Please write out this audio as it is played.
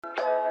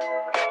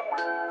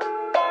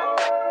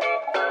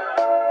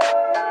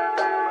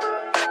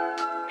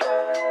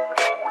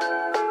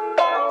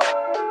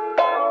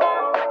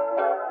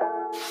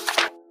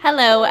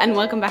Hello and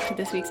welcome back to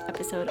this week's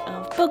episode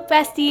of Book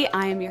Bestie.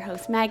 I am your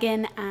host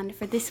Megan, and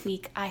for this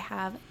week I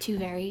have two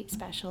very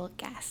special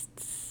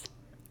guests.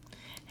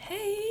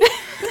 Hey!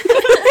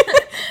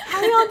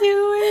 How y'all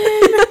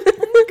doing?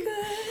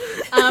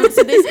 I'm good.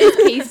 So this is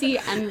Casey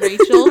and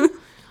Rachel.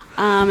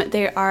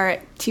 They are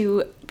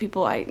two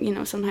people I,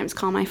 sometimes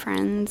call my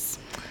friends.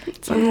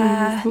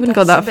 Yeah, I wouldn't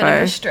go that a bit far.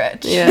 of a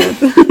stretch. Yeah.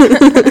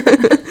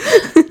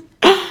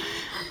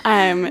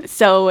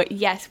 So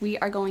yes, we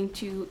are going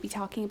to be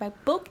talking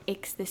about book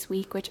icks this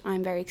week, which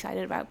I'm very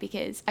excited about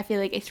because I feel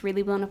like it's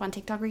really blown up on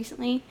TikTok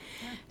recently.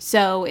 Yeah.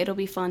 So it'll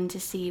be fun to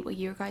see what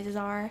your guys'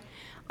 are.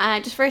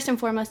 Just first and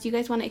foremost, do you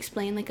guys want to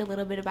explain like a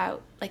little bit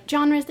about like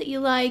genres that you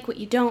like, what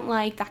you don't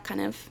like, that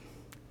kind of,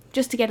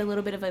 just to get a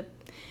little bit of a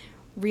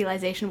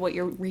realization of what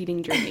your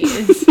reading journey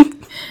is.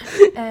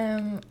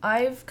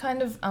 I've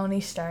kind of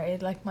only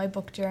started like my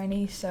book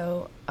journey,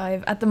 so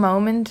at the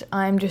moment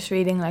I'm just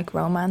reading like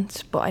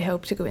romance, but I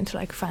hope to go into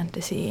like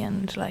fantasy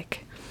and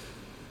like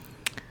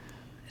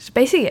it's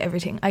basically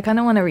everything. I kind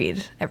of want to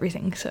read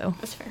everything, so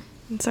That's fair.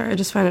 Sorry, I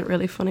just find it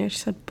really funny. She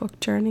said book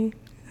journey.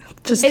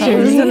 Just It journey.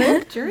 is a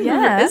book journey.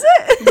 yeah. Is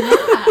it?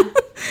 Yeah.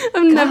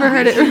 I've never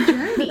heard it.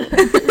 Journey.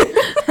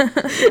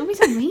 Don't be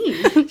so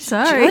mean.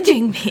 Sorry.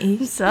 Judging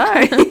me.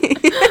 Sorry.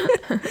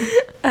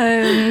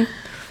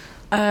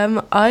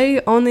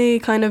 I only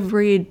kind of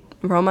read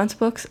romance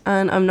books,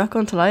 and I'm not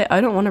going to lie,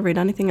 I don't want to read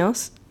anything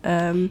else.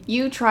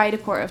 You tried A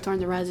Court of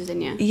Thorns and Roses,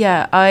 didn't you?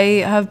 Yeah,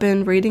 I have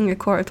been reading A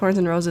Court of Thorns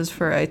and Roses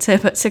for, I'd say,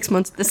 about 6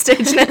 months at this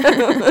stage now.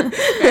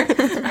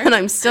 And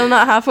I'm still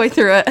not halfway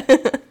through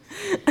it.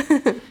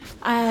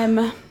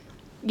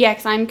 Yeah,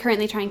 because I'm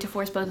currently trying to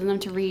force both of them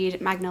to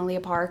read Magnolia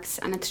Parks,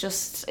 and it's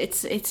just,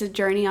 it's a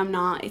journey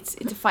it's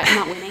a fight I'm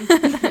not winning.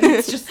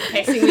 It's just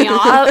pissing me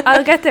off.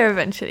 I'll get there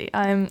eventually.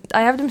 I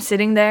have them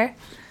sitting there,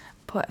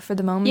 but for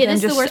the moment Yeah, I'm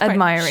this is just the worst part.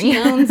 admiring. She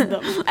owns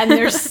them, and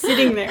they're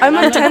sitting there. I'm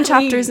and on 10 like,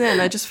 chapters in.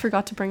 I just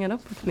forgot to bring it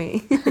up with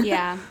me.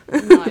 Yeah,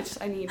 no,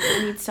 I need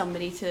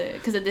somebody to,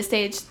 because at this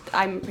stage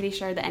I'm pretty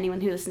sure that anyone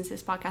who listens to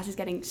this podcast is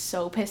getting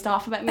so pissed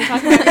off about me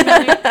talking about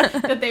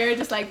everything that they're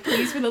just like,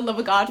 please, for the love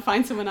of God,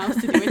 find someone else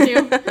to do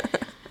it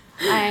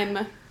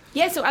to.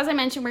 Yeah, so as I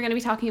mentioned, we're going to be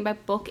talking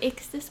about book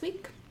icks this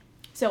week.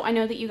 So I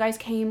know that you guys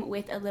came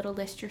with a little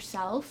list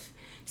yourself.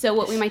 So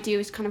what we might do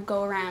is kind of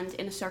go around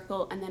in a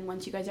circle, and then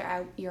once you guys are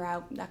out, you're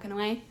out, that kind of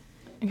way.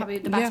 Probably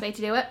the best way to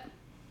do it.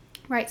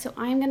 Right, so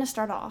I'm going to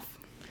start off.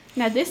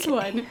 Now this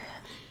one,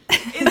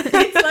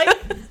 it's like,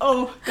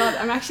 oh God,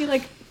 I'm actually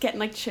like getting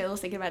like chills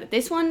thinking about it.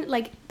 This one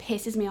like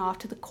pisses me off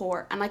to the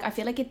core, and like I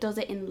feel like it does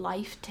it in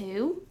life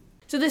too.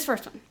 So this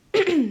first one,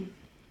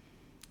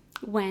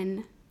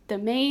 when the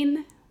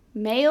main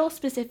male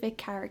specific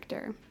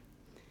character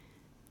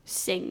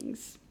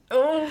sings.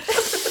 The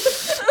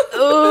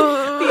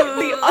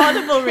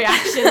audible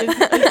reaction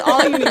is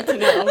all you need to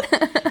know.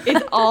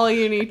 It's all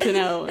you need to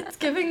know. It's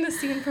giving the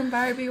scene from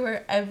Barbie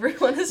where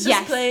everyone is just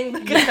Yes. playing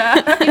the guitar.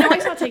 I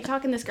saw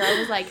TikTok and this girl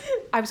was like,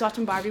 I was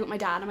watching Barbie with my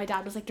dad, and my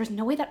dad was like, there's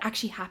no way that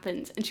actually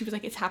happens. And she was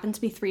like, it's happened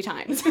to me 3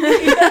 times.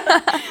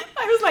 I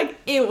was like,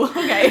 ew,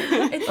 okay.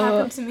 It's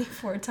happened to me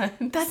 4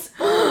 times. That's,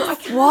 I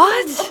can't.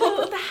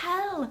 What the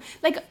hell?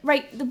 Like,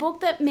 right, the book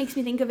that makes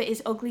me think of it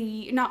is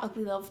not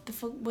Ugly Love,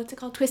 what's it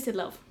called? Twisted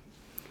Love.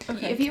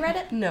 Okay. Have you read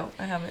it? No,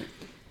 I haven't.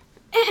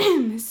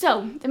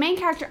 So, the main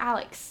character,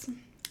 Alex,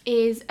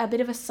 is a bit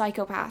of a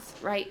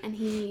psychopath, right? And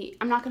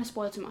I'm not going to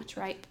spoil too much,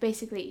 right? But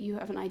basically, you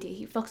have an idea.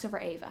 He fucks over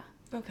Ava,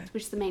 Okay.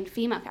 which is the main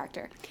female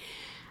character.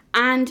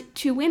 And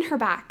to win her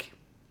back,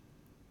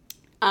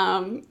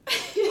 he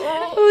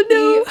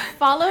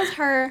follows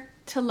her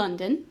to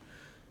London,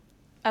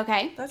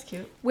 okay? That's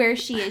cute. Where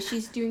she is.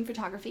 She's doing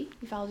photography.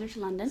 He follows her to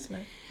London. That's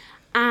nice.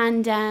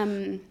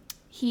 And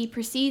he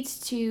proceeds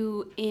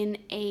to, in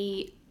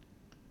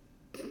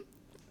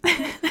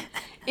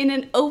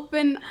an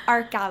open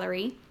art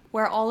gallery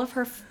where all of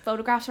her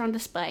photographs are on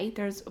display,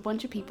 there's a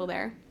bunch of people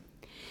there,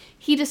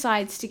 he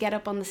decides to get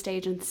up on the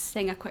stage and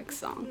sing a quick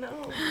song.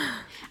 No.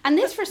 And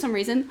this, for some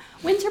reason,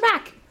 wins her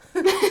back.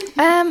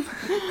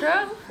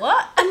 Girl,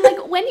 what? And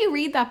like, when you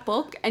read that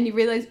book and you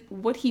realize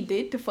what he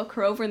did to fuck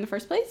her over in the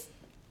first place,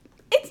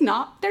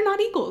 they're not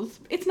equals.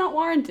 It's not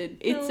warranted.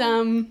 It's,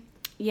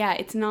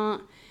 it's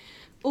not.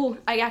 Oh,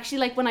 I actually,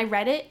 like, when I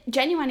read it,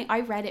 genuinely,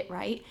 I read it,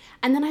 right?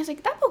 And then I was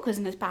like, that book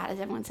wasn't as bad as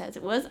everyone says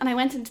it was. And I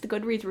went into the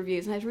Goodreads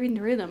reviews and I was reading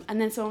through them. And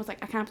then someone was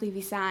like, I can't believe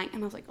he sang.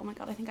 And I was like, oh my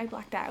God, I think I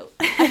blacked out.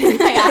 I think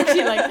I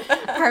actually, like,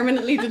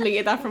 permanently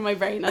deleted that from my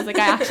brain. I was like,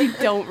 I actually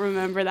don't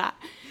remember that.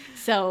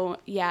 So,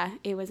 yeah,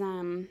 it was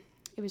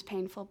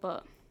painful,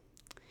 but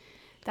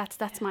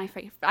that's my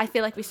favorite. I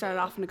feel like we started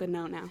off on a good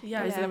note now.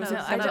 Yeah, that was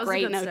that a was a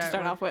great good note to start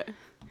start one. off with.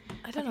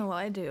 I don't know what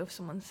I'd do if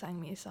someone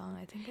sang me a song.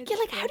 I think I'd Yeah,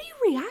 like, how do you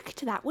react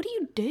to that? What do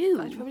you do?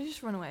 I'd probably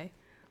just run away.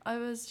 I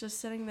was just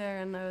sitting there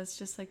and I was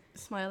just like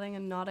smiling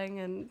and nodding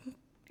and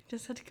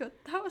just had to go,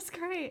 that was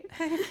great.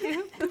 Thank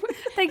you.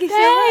 Thank you so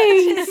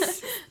much.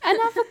 Thanks. An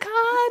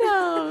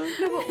avocado.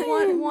 No,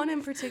 but one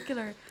in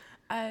particular,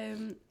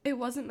 it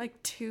wasn't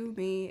like to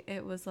me.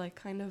 It was like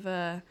kind of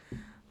a,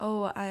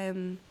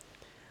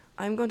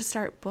 I'm going to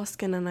start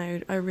busking, and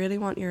I really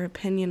want your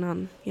opinion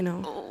on,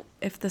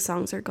 if the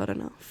songs are good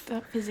enough.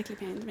 That physically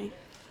pains me.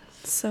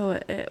 So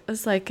it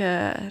was like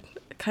a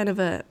kind of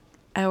a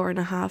hour and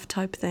a half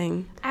type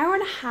thing. Hour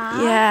and a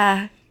half?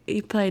 Yeah,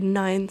 he played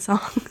 9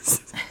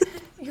 songs.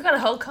 You got a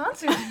whole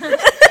concert.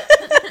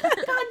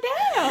 God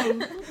damn.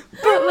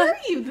 Where were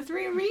you? The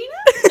 3 Arena?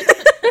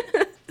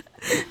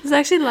 It was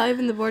actually live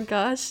in the Board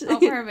Gosh. Oh,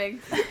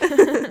 perfect.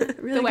 Really The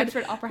good,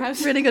 Webster Opera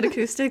House. really good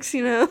acoustics,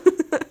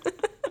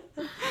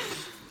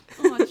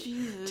 Oh,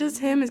 Jesus. Just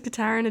him, his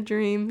guitar, and a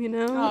dream,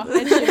 Oh,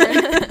 Ed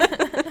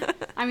Sheeran.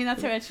 I mean,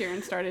 that's how Ed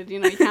Sheeran started.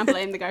 You can't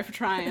blame the guy for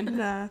trying.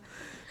 Nah,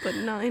 but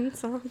 9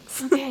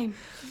 songs. Okay.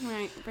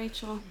 Right,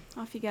 Rachel,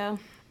 off you go.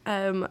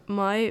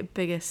 My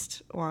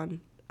biggest one,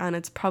 and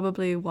it's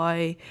probably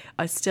why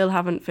I still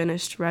haven't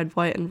finished Red,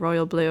 White, and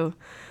Royal Blue.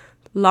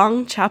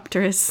 Long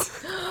chapters.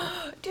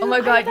 Dude, Oh my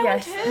I god, had that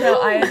yes. one too.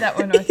 No, I had that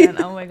one again.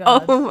 Oh my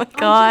god. Oh my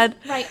god.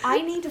 Right,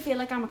 I need to feel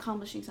like I'm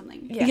accomplishing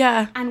something.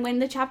 Yeah. And when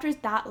the chapter is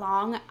that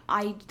long,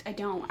 I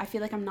don't. I feel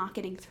like I'm not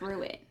getting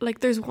through it. Like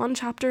there's one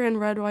chapter in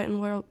Red, White,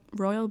 and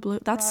Royal Blue.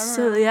 That's I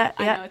so know, yeah.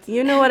 it's-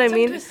 You know what I Tongue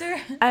mean? twister.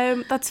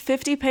 That's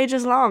 50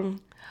 pages long.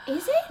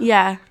 Is it?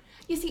 Yeah.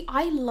 You see,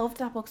 I loved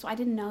that book, so I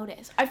didn't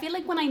notice. I feel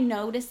like when I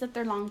notice that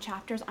they're long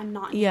chapters, I'm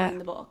not enjoying Yeah.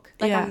 the book.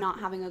 Like, Yeah. I'm not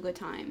having a good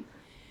time.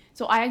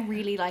 So I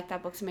really like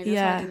that book, so maybe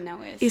that's why I didn't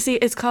notice. You see,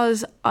 it's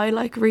cause I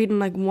like reading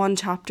like one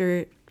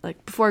chapter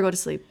like before I go to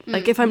sleep.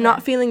 Like if I'm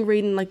not feeling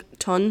reading like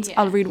tons, Yeah.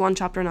 I'll read one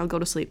chapter and I'll go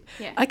to sleep.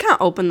 Yeah. I can't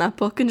open that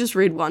book and just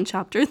read one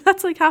chapter.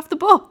 That's like half the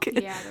book.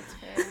 Yeah,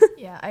 that's fair.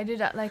 Yeah, I do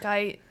that.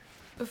 Like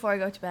before I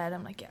go to bed,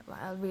 I'm like, yeah,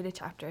 right, I'll read a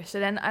chapter. So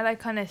then I like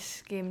kind of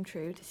skim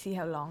through to see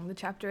how long the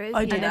chapter is.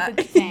 I do and that. if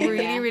it's Same,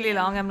 really, yeah, really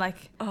yeah. long, I'm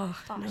like, Oh,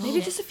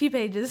 maybe just a few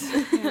pages.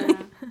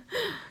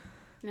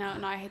 Yeah.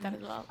 No, I hate that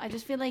as well. I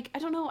just feel like, I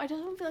don't know, I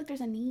just don't feel like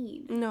there's a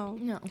need. no.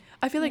 No.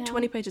 I feel like No.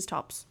 20 pages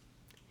tops.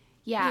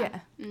 Yeah.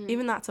 Yeah.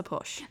 Even that's a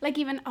push. Like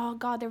even, oh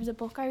God, there was a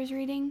book I was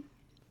reading.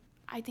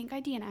 I think I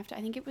DNF'd.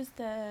 I think it was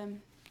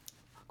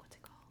what's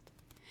it called?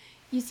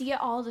 You see it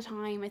all the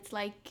time. It's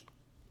like,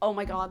 oh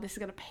my God, this is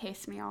going to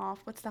piss me off.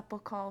 What's that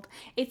book called?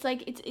 It's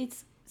like,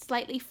 it's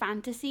slightly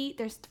fantasy.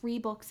 There's 3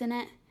 books in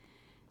it.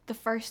 The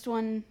first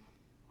one,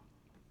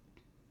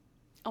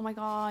 oh my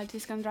God,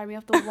 this is going to drive me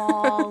off the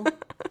wall.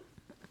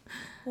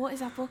 What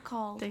is that book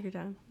called? Take her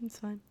down. It's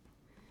fine.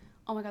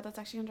 Oh my God, that's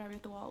actually going to drive me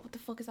off the wall. What the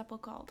fuck is that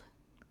book called?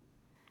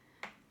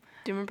 Do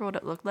you remember what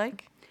it looked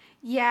like?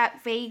 Yeah,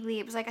 vaguely.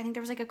 It was like, I think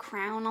there was like a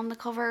crown on the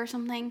cover or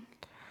something.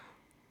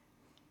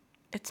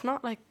 It's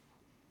not like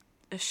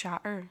a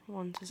Shatter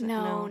one, is it?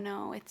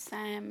 No, it's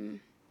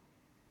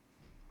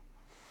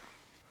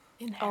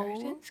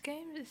Inheritance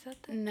games? Is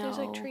that the... No. There's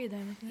like 3 of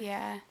them, isn't there?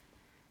 yeah.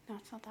 No,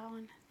 it's not that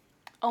one.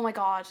 Oh my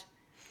God.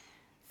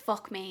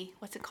 Fuck me.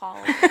 What's it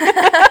called?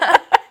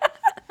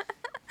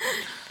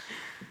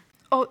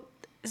 Oh,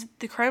 is it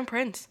The Crown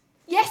Prince?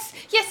 Yes,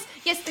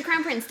 The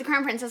Crown Prince. The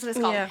Crown Prince, that's what it's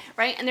called. Yeah.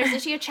 Right? And there's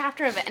literally a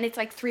chapter of it and it's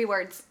like 3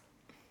 words.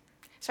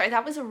 Sorry,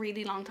 that was a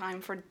really long time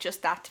for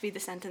just that to be the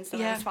sentence that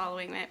I Yeah. was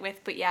following it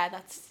with. But yeah,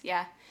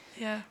 Yeah.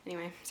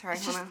 Anyway, sorry.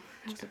 It's just- Hannah.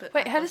 That was a bit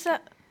Wait, how does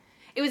that...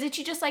 It was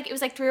literally just like, it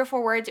was like 3 or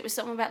 4 words. It was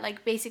something about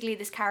like basically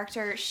this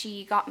character,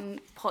 she got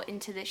put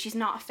into she's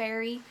not a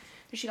fairy,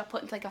 but she got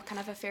put into like a kind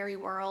of a fairy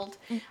world.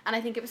 And I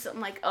think it was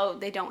something like, oh,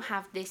 they don't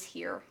have this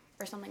here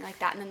or something like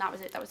that. And then that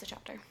was it. That was the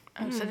chapter.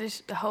 So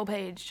there's the whole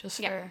page just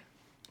Yeah. for...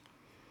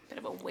 Bit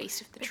of a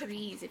waste of the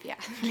trees, if you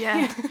ask.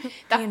 Yeah.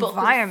 That The book was a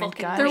environment,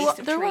 fucking guys. waste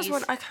of There was trees.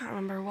 one, I can't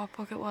remember what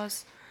book it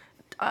was.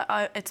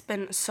 It's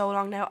been so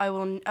long now, I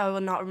will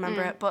not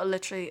remember it, but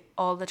literally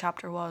all the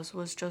chapter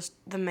was just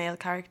the male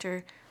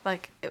character,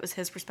 like it was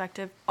his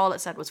perspective. All it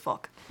said was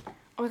fuck.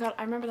 Oh my God,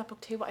 I remember that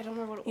book too, but I don't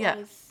remember what it Yeah.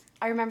 was.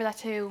 I remember that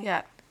too.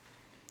 Yeah.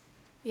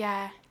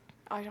 Yeah.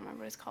 Oh, I don't remember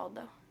what it's called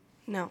though.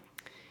 No.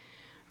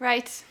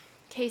 Right.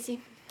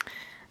 Casey.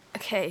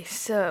 Okay,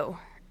 so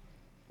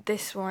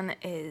this one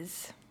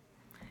is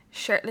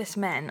shirtless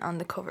men on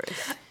the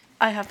covers.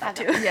 I have that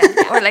too.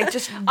 Yeah, or like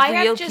just I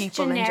real have just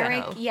people in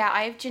generic, general. yeah,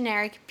 I have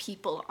generic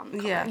people on the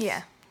covers. Yeah.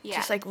 Yeah. Yeah.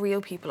 Just like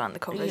real people on the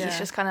covers. Yeah. It's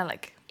just kind of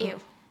like... Ew.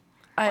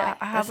 I Why? have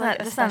That's like not-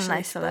 that's not a especially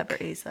nice book.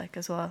 celebrities like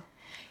as well.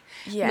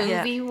 Yeah. Yeah.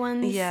 Movie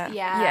ones. Yeah.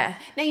 Yeah.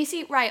 Now you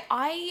see, right,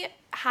 I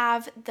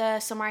have the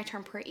Summer I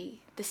Turned Pretty,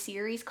 the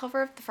series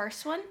cover of the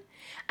first one.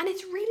 And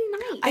it's really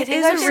nice. I think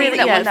is I've a seen really-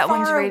 that yeah, one. That far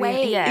one's really...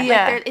 away. Yeah. Like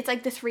Yeah. it's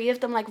like the 3 of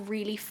them like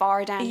really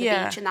far down the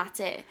Yeah. beach and that's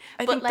it.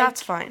 I But think like,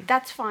 that's fine.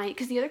 That's fine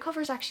because the other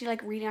covers actually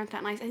like really aren't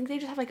that nice. I think they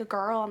just have like a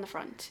girl on the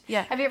front.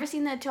 Yeah. Have you ever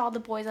seen the To All the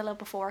Boys I Loved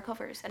Before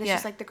covers? And it's Yeah.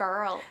 just like the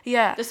girl.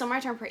 Yeah. The Summer I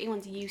Turned Pretty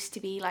ones used to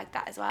be like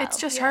that as well. It's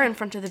just her in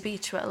front of the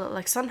beach with a little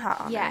like sun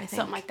hat on. yeah, I think.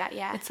 something like that.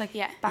 Yeah, It's like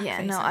yeah. back Yeah,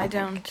 face, no, I think.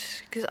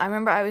 don't. Because I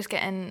remember I was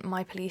getting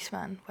My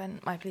Policeman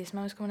when My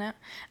Policeman was coming out.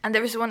 And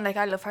there was one, like,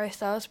 I love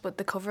hairstyles, but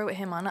the cover with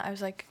him on it, I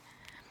was like,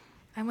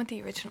 I want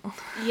the original.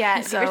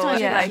 Yeah, So, the original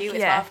yeah, is cute as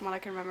yeah. well, from what I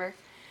can remember.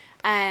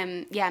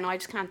 Yeah, no, I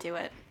just can't do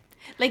it.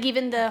 Like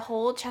even the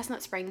whole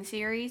Chestnut Spring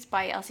series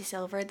by Elsie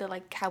Silver, the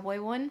like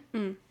cowboy one.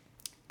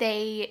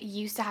 they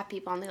used to have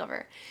people on the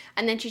cover,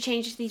 and then she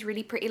changed it to these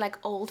really pretty like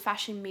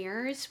old-fashioned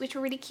mirrors, which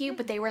were really cute,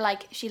 but they were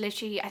like, she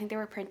literally, I think they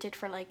were printed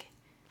for like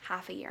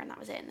half a year and that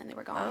was it, and then they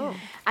were gone. Oh.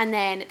 And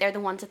then they're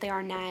the ones that they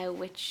are now,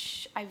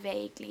 which I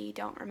vaguely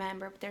don't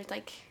remember, but there's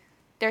like,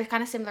 they're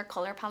kind of similar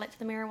color palette to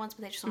the mirror ones,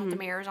 but they just don't have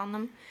the mirrors on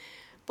them.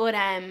 But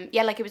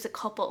yeah, like it was a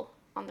couple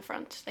on the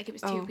front, like it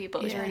was two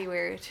people. It was really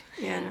weird.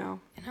 Yeah, no.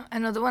 You know,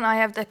 another one I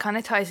have that kind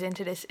of ties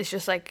into this is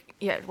just like,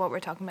 what we're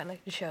talking about,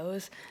 like the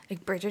shows,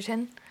 like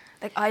Bridgerton.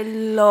 Like I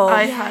love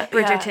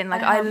Bridgerton.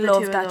 Like I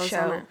love that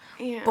show.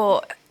 Yeah.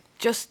 But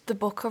just the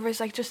book covers,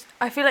 like just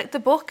I feel like the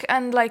book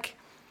and like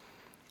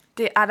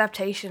the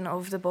adaptation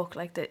of the book,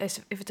 like if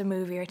it's a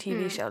movie or a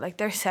TV show, like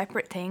they're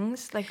separate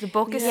things. Like the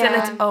book is still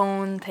its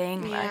own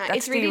thing. Yeah, Like that's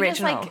it's really the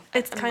original. just like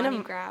It's a kind money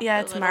of grab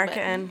it's a little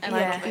marketing. bit.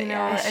 Like you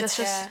know, it's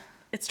just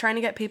it's trying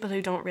to get people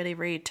who don't really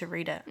read to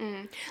read it.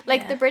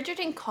 Like the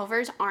Bridgerton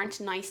covers aren't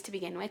nice to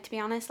begin with, to be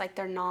honest. Like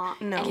they're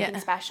not anything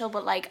special,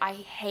 but like I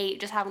hate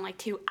just having like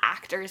two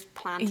actors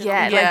planted on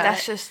like it.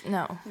 that's just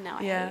no. No,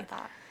 I hate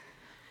that.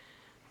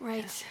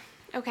 Right.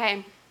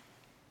 Okay.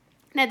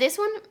 Now this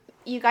one,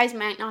 you guys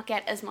might not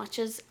get as much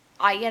as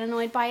I get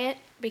annoyed by it,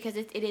 because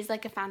it is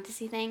like a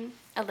fantasy thing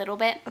a little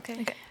bit.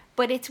 Okay.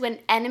 But it's when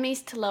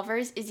enemies to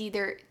lovers is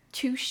either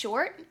too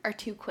short or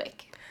too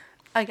quick.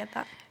 I get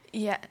that.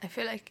 Yeah, I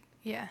feel like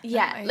Yeah,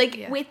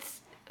 no,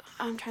 with,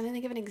 I'm trying to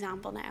think of an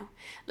example now.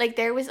 Like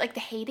there was like the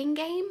hating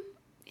game.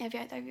 Have you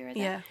read that?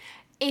 Yeah.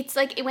 It's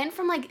like it went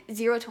from like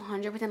 0 to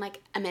 100 within like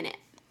a minute.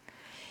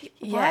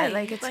 yeah, Why?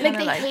 like it's Like kinda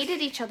they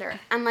hated each other,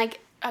 and like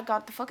I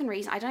got the fucking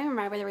reason. I don't even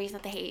remember the reason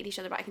that they hated each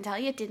other, but I can tell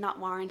you it did not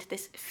warrant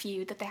this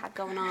feud that they had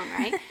going on,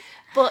 right?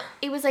 But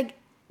it was like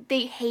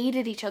they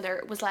hated each other.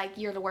 It was like,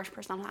 you're the worst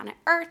person on planet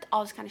Earth,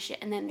 all this kind of shit.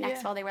 And then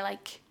next of all, they were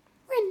like,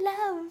 we're in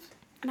love.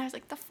 And I was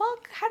like, the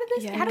fuck? How did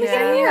this? How did we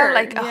get here?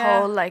 Like a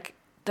whole like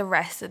the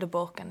rest of the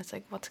book, and it's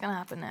like, what's gonna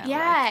happen now?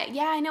 Yeah,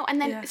 yeah, I know.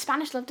 And then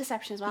Spanish Love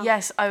Deception as well.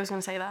 Yes, I was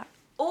gonna say that.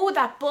 Oh,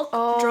 that book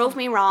drove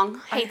me wrong.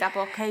 Hate that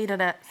book.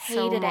 Hated it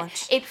so Hated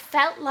much. it. It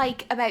felt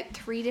like about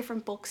 3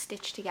 different books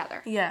stitched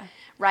together. Yeah.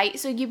 Right?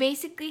 So you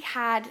basically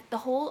had, the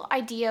whole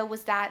idea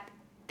was that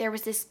there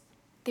was this,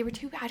 they were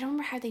two, I don't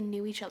remember how they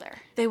knew each other.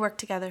 They worked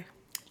together.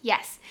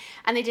 Yes.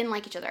 And they didn't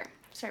like each other.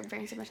 Sorry,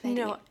 very similar to the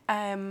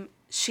No,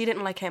 she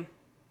didn't like him.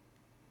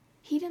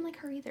 He didn't like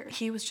her either.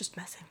 He was just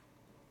messing.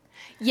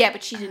 Yeah,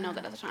 but she didn't know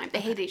that at the time. They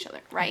hated each other,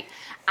 right?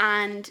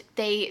 And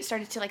they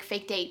started to like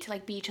fake date, to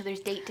like be each other's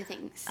date to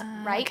things,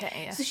 right?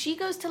 Okay, yeah. So she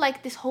goes to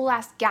like this whole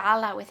ass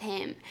gala with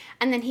him,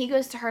 and then he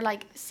goes to her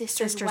like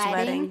sister's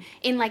wedding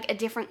in like a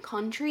different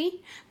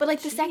country. But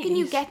like the second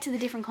you get to the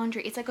different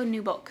country, it's like a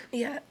new book.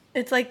 Yeah,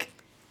 it's like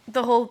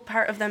the whole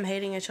part of them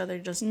hating each other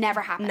just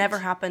Never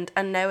happened.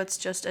 And now it's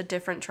just a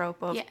different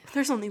trope of Yeah.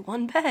 there's only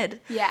one bed.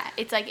 Yeah,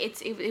 it's like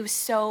it was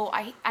so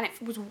and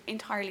it was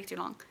entirely too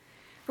long.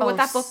 For what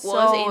that book so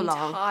was,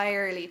 long.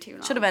 entirely too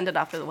long. Should have ended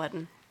after the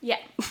wedding. Yeah.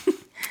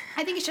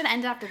 I think it should have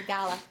ended after the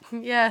gala.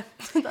 Yeah,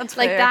 that's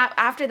Like fair. that,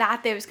 after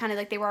that, there was kind of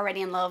like they were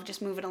already in love, just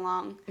moving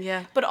along.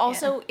 Yeah. But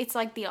also, it's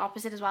like the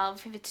opposite as well,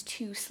 if it's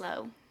too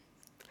slow.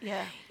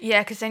 Yeah.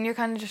 Yeah, because then you're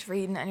kind of just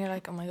reading it and you're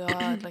like, oh my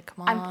god, like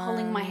come on. I'm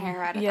pulling my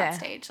hair out at that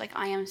stage. Like,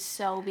 I am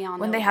so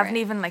beyond When they over haven't it.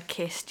 even like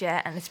kissed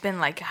yet, and it's been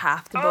like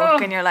half the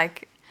book, and you're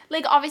like,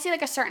 Like, obviously,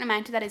 like, a certain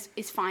amount of that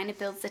is fine. It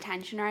builds the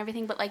tension or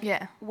everything. But, like,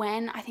 Yeah.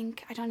 when, I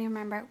don't even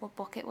remember what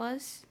book it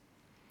was.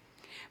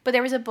 But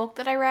there was a book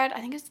that I read.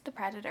 I think it's The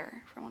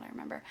Predator, from what I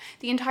remember.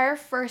 The entire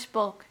first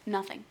book,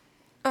 nothing.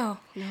 Oh,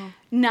 no.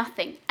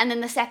 Nothing. And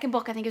then the second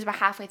book, I think, is about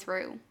halfway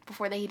through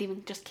before they had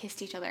even just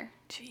kissed each other.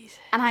 Jesus.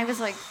 And I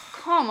was like,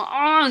 come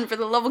on, for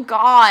the love of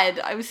God.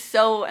 I was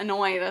so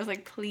annoyed. I was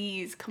like,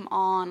 please, come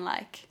on,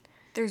 like.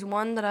 There's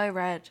one that I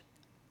read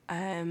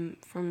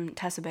from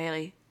Tessa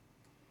Bailey.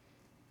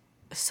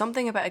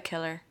 Something about a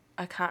killer.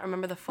 I can't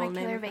remember the full My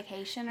name. Killer of it.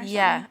 Vacation or something?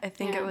 Yeah, I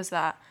think it was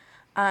that.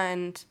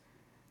 And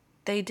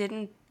they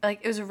didn't, like,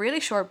 it was a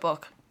really short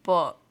book,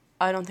 but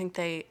I don't think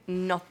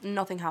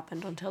nothing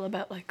happened until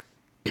about, like,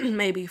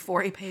 maybe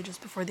 40 pages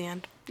before the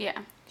end. Yeah.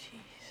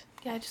 Jeez.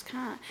 Yeah, I just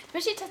can't.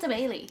 Especially Tessa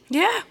Bailey.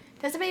 Yeah.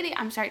 Tessa Bailey,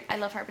 I'm sorry, I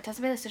love her, but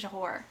Tessa Bailey is such a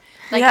whore.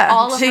 Like, Yeah,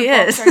 all of her she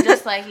books is. are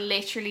just, like,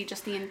 literally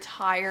just the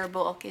entire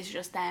book is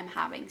just them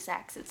having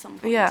sex at some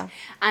point. Yeah.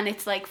 And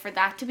it's, like, for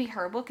that to be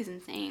her book is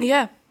insane.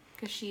 Yeah.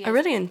 Because she is. I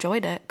really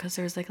enjoyed it because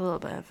there was, like, a little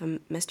bit of a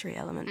mystery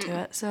element to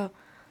it. So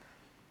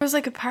there was,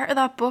 like, a part of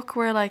that book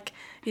where, like,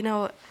 you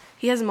know,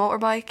 he has a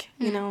motorbike,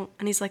 you know,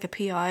 and he's, like, a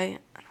PI. And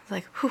I was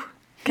like, whew,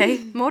 okay,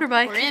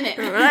 motorbike. We're in it.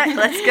 Right,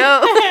 let's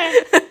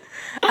go.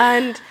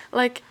 And,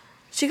 like,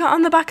 she got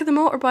on the back of the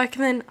motorbike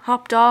and then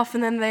hopped off,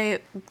 and then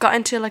they got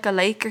into, like, a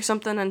lake or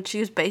something, and she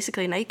was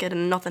basically naked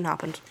and nothing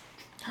happened.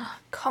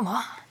 Come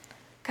on.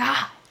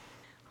 God.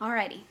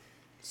 Alrighty.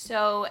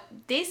 So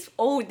this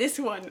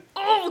one.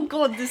 Oh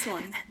God, this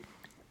one.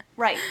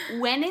 Right.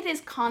 When it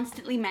is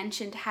constantly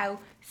mentioned how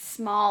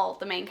small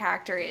the main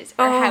character is,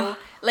 or how,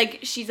 like,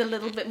 she's a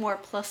little bit more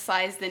plus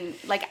size than,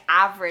 like,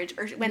 average,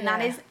 or when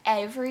that is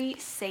every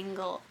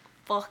single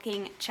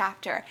fucking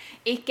chapter,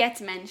 it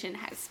gets mentioned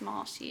how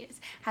small she is,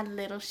 how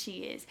little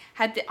she is,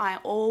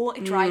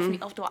 it drives me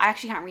up the wall. I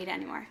actually can't read it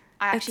anymore.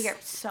 I actually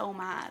get so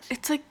mad.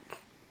 It's like,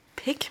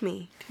 pick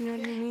me. Do you know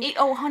what I mean?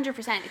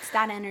 100%. It's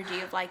that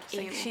energy of like,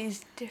 like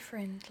she's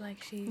different.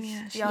 Like she's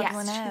the yes, odd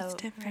one out. she's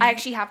different. I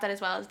actually have that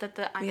as well. Is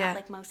that I'm not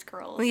like most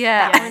girls.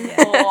 Yeah.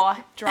 That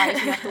one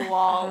drives me up the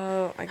wall.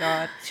 Oh my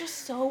god. It's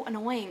just so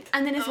annoying.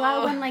 And then as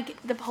well, when like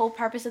the whole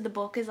purpose of the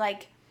book is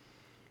like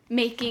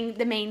making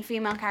the main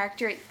female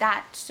character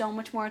that so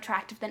much more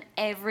attractive than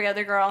every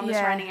other girl in the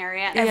surrounding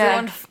area.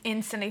 Everyone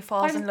instantly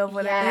falls in love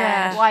with her.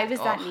 Yeah. Why was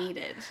that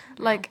needed?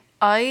 Like,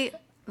 I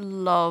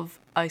love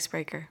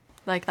Icebreaker.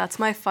 Like, that's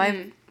my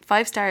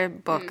 5-star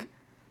book.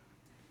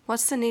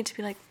 What's the need to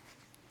be like,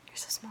 you're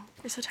so small,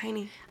 you're so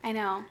tiny? I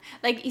know.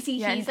 Like, you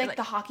see, he's like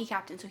the hockey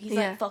captain, so he's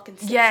like fucking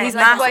stiff. Yeah, he's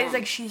that's like, why it's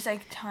like she's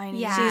like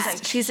tiny. Yeah.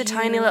 She's a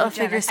tiny little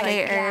figure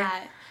skater.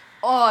 Yeah.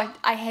 Oh,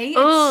 I hate it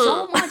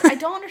so much. I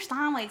don't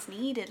understand why it's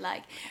needed.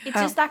 Like, it's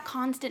just that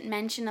constant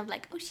mention of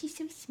like, oh, she's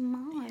so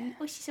small.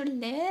 Oh, she's so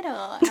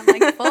little. And I'm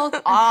like, fuck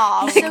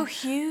off. He's so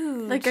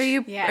huge. Like, are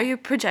you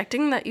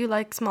projecting that you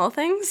like small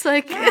things?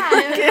 Like, yeah,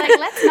 like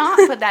let's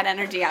not put that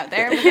energy out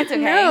there. But it's okay.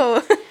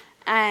 No.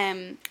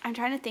 I'm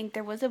trying to think.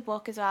 There was a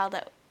book as well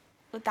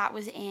that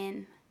was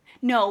in.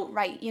 No,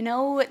 right. You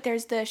know,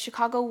 there's the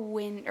Chicago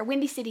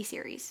Windy City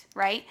series,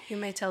 right? You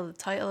may tell the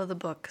title of the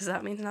book because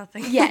that means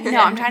nothing. Yeah,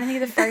 no, I'm trying to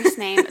think of the first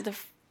name of the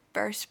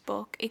first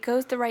book. It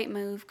Goes the Right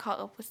Move. Caught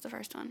Up was the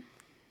first one.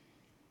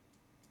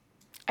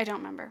 I don't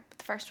remember, but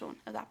the first one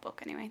of that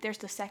book anyway. There's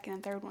the second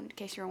and third one in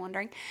case you were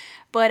wondering.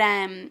 But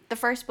the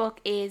first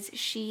book is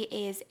she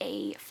is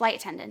a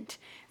flight attendant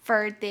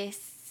for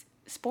this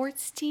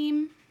sports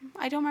team.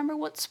 I don't remember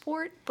what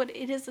sport, but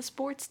it is a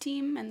sports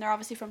team, and they're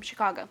obviously from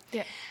Chicago.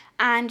 Yeah.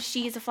 And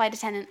she is a flight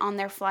attendant on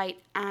their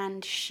flight,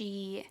 and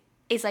she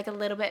is like a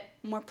little bit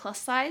more plus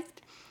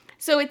sized.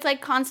 So it's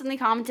like constantly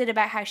commented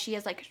about how she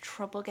has like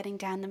trouble getting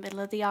down the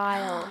middle of the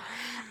aisle,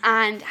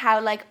 and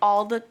how like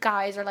all the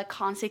guys are like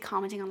constantly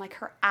commenting on like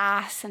her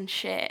ass and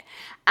shit,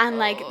 and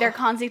like they're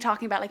constantly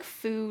talking about like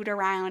food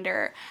around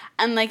her,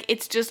 and like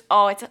it's just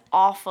it's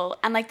awful.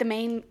 And like the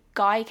main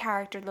guy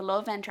character, the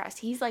love interest,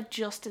 he's like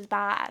just as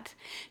bad,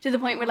 to the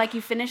point where like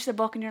you finish the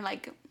book and you're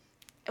like,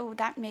 oh,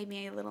 that made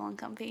me a little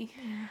uncomfy.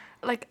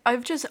 Like,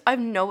 I've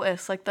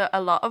noticed like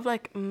a lot of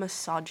like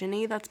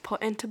misogyny that's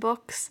put into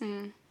books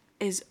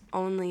is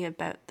only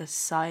about the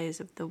size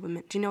of the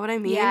women. Do you know what I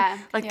mean? Yeah.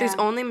 Like, there's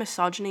only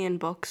misogyny in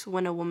books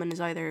when a woman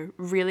is either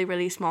really,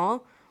 really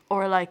small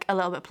or like a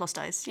little bit plus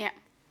size. Yeah.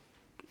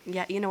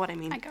 Yeah, you know what I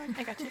mean. I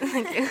got you.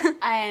 Thank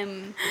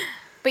you.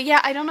 But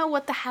yeah, I don't know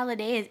what the hell it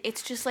is.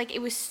 It's just like,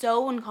 it was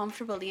so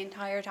uncomfortable the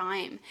entire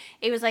time.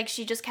 It was like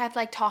she just kept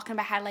like talking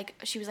about how like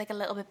she was like a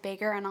little bit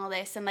bigger and all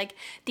this, and like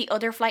the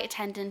other flight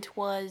attendant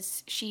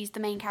she's the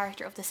main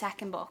character of the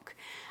second book,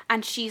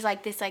 and she's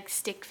like this like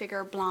stick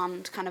figure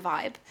blonde kind of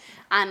vibe,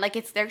 and like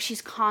it's there,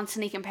 she's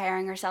constantly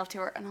comparing herself to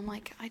her, and I'm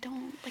like, I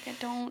don't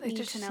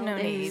need to know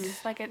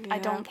this. Like I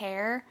don't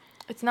care.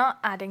 It's not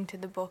adding to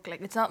the book.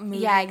 Like, it's not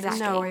moving the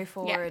story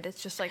forward.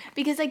 It's just like...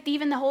 Because, like,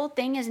 even the whole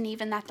thing isn't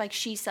even that, like,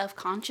 she's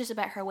self-conscious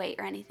about her weight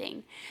or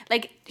anything.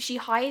 Like, she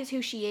hides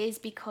who she is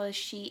because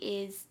she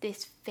is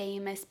this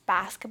famous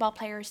basketball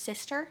player's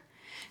sister.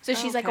 So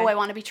she's like, oh, I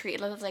want to be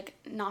treated like,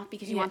 not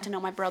because you want to know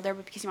my brother,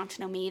 but because you want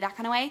to know me, that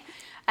kind of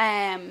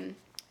way.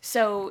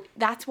 So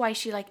that's why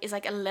she, like, is,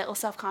 like, a little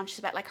self-conscious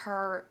about, like,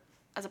 her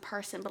as a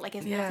person, but like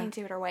it's nothing to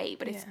do with her weight,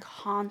 but it's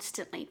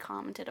constantly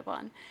commented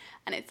upon,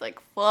 and it's like,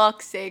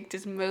 fuck's sake,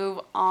 just move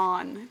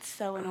on. It's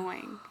so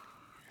annoying.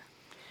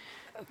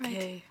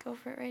 Okay, right, go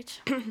for it,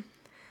 Rach.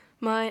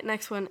 My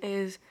next one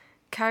is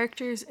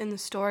characters in the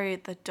story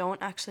that don't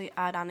actually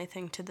add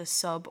anything to the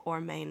sub or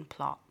main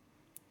plot.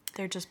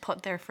 They're just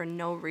put there for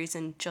no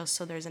reason, just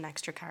so there's an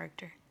extra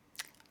character.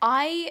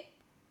 I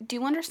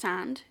do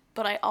understand,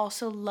 but I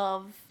also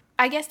love,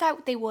 I guess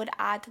that they would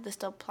add to the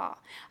subplot.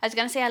 I was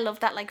going to say I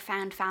love that, like,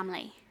 found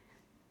family.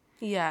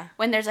 Yeah.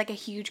 When there's, like, a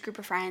huge group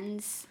of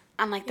friends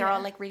and, like, they're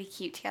all, like, really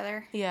cute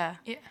together. Yeah.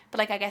 But,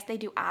 like, I guess they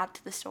do add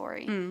to the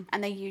story.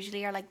 And they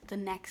usually are, like, the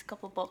next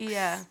couple books.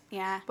 Yeah.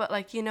 Yeah. But,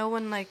 like, you know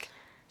when, like,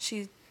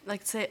 she,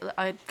 like, say,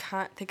 I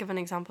can't think of an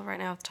example right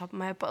now off the top of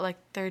my head, but, like,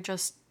 they're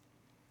just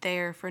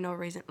there for no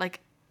reason. Like,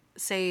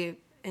 say,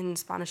 in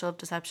Spanish Love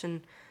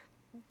Deception,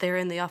 they're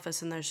in the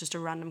office and there's just a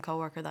random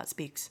coworker that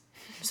speaks.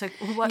 It's like,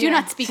 what? Do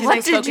not speak.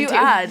 What did you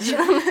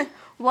add?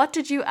 What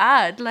did you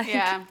add? Like,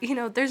 you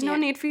know, there's no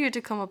need for you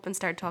to come up and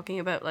start talking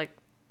about like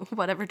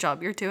whatever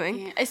job you're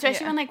doing. Yeah.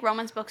 Especially when like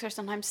romance books are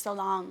sometimes so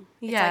long.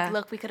 It's like,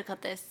 look, we could have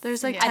cut this.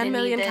 There's like 10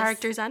 million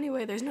characters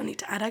anyway. There's no need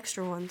to add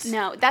extra ones.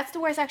 No, that's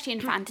the worst actually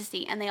in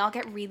fantasy, and they all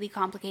get really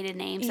complicated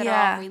names that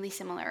are all really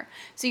similar.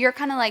 So you're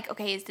kind of like,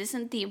 okay, is this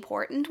the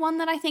important one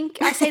that I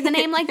think I say the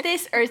name like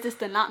this, or is this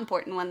the not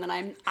important one that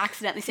I'm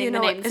accidentally saying the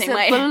name the same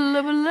way?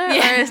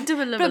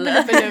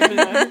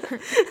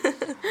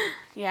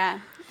 Yeah.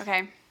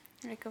 Okay.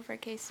 Alright, go for a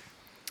case.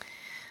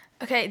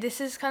 Okay, this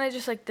is kind of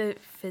just like the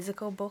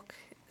physical book.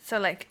 So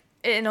like,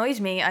 it annoys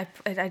me. I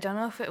don't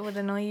know if it would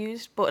annoy you,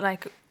 but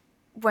like,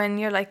 when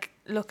you're like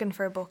looking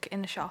for a book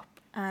in a shop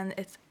and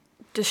it's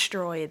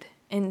destroyed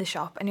in the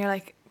shop and you're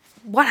like,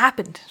 what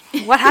happened?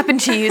 What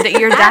happened to you that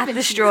you're that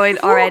destroyed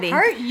already? Who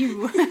hurt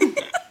you?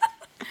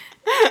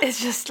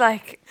 It's just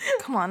like,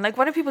 come on, like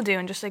what are people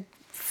doing? Just like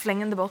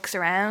flinging the books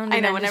around? I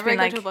and know, then whenever I just go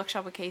being to a like,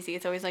 bookshop with Casey,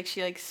 it's always like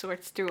she like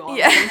sorts through all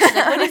Yeah. of them. She's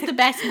like, what is the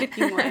best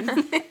looking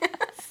one?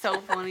 So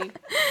funny.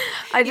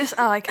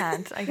 I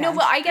can't. No,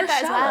 but I get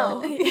that as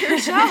well. You're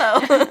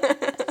shallow.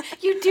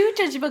 You do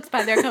judge books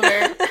by their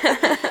cover.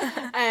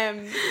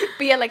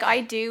 But yeah, like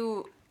I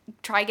do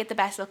try get the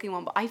best looking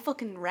one, but I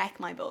fucking wreck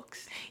my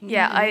books.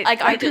 Yeah,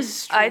 I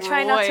just I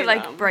try not to destroy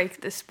like them.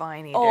 break the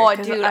spine either. Oh,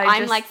 'cause dude, I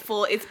I'm just- like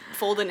it's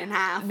folded in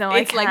half. no,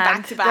 It's I like can't.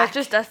 back to back.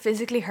 That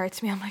physically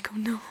hurts me. I'm like, oh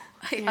no.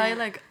 I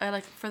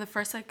like for the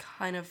first like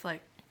kind of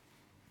like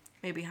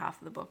maybe half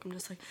of the book, I'm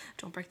just like,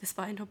 don't break the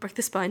spine, don't break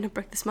the spine, don't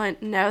break the spine.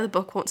 Now the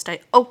book won't stay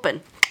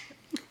open.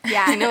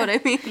 Yeah, You know what I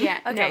mean? Yeah.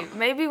 Okay, No.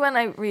 maybe when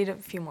I read a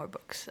few more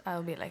books,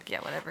 I'll be like, yeah,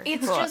 whatever.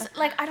 It's But- just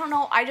like I don't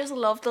know. I just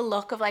love the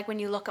look of like when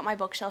you look at my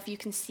bookshelf, you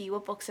can see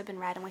what books have been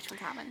read and which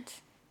ones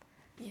haven't.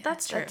 yeah,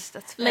 That's true.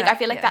 That's Like fair, I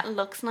feel like yeah. that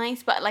looks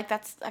nice, but like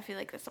I feel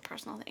like that's a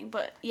personal thing.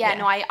 But yeah, Yeah.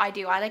 no, I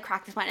do. I like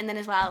crack this one, and then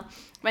as well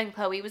when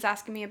Chloe was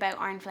asking me about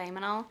Iron Flame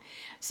and all,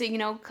 so you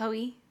know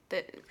Chloe,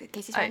 the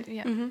Casey's friend.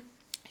 Yeah.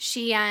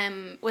 She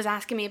was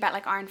asking me about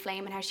like Iron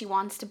Flame and how she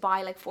wants to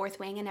buy like Fourth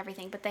Wing and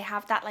everything, but they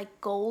have that like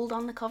gold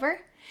on the cover,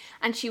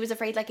 and she was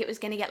afraid like it was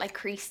gonna get like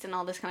creased and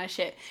all this kind of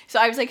shit. So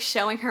I was like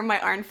showing her my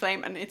Iron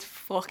Flame, and it's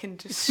fucking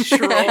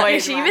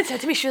destroyed. She man. even said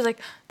to me, she was like,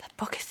 that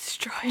book is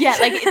destroyed. Yeah,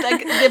 like it's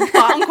like the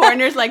bottom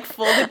corner's like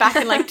folded back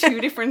in like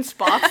two different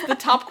spots. The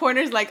top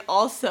corner's like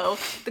also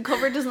the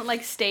cover doesn't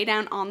like stay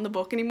down on the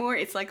book anymore.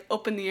 It's like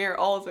up in the air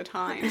all the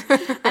time.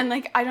 And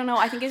like I don't know.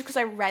 I think it's because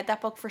I read that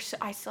book for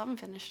I still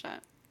haven't finished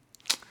it.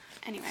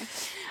 Anyway,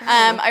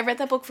 I read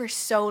that book for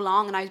so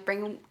long, and I was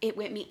bringing it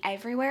with me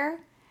everywhere.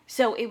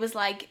 So it was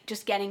like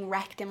just getting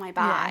wrecked in my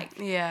bag.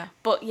 Yeah.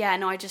 But yeah,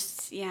 no, I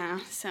just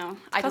So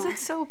I Because don't.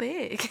 it's so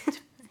big.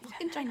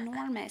 Fucking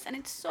ginormous, and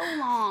it's so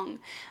long.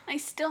 I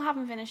still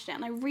haven't finished it,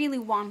 and I really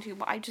want to,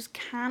 but I just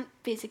can't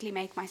physically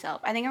make myself.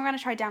 I think I'm gonna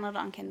try download it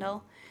on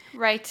Kindle.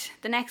 Right,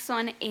 the next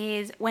one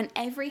is When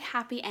Every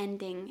Happy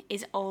Ending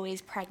Is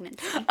Always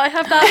Pregnancy. I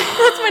have that.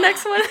 That's my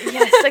next one.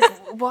 Yes,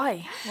 like,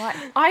 why?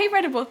 I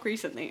read a book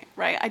recently,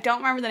 right? I don't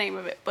remember the name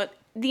of it, but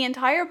the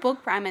entire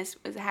book premise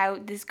was how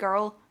this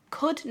girl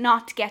could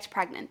not get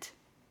pregnant,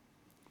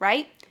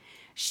 right?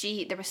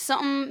 There was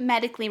something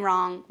medically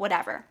wrong,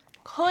 whatever.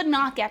 Could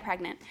not get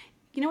pregnant.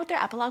 You know what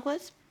their epilogue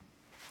was?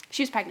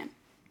 She was pregnant.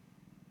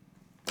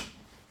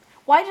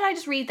 Why did I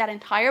just read that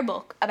entire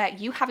book about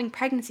you having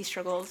pregnancy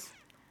struggles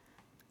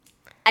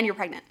and you're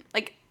pregnant?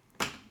 Like,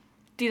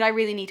 did I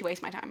really need to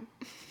waste my time?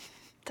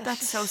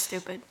 That's so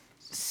stupid.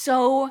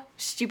 So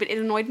stupid. It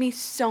annoyed me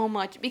so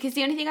much because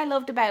the only thing I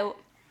loved about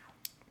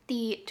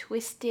the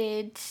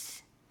Twisted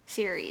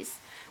series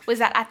was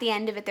that at the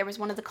end of it there was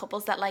one of the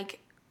couples that like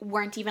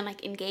weren't even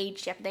like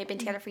engaged yet, but they'd been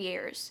together for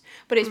years,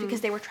 but it was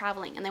because they were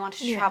traveling and they wanted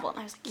to travel, and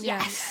I was like,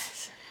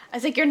 yes. I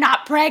was like, you're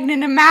not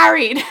pregnant and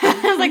married. I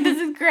was like, this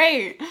is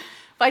great.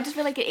 But I just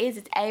feel like it's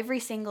every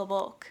single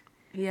book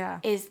Yeah.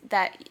 is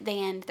that they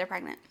end, they're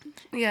pregnant.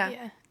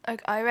 Yeah.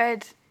 Like I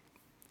read.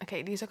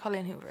 Okay, these are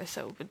Colleen Hoover,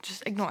 so but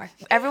just ignore.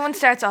 Everyone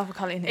starts off with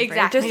Colleen Hoover.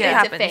 Exactly. It just It's a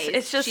happens. phase.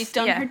 It's just she's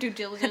done yeah. her due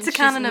diligence. It's a she's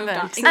canon moved on.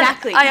 event.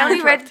 Exactly. I only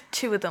Canon read event.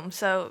 2 of them,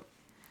 so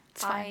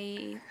it's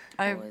fine.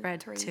 I was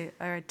read 3. 2.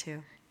 I read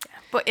 2.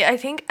 But I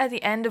think at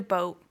the end of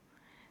Boat,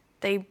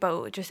 they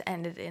both just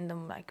ended in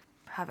them like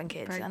having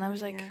kids, and I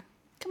was like, Yeah.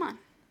 Come on.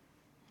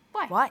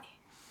 Why? why?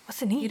 What's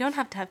the need? You don't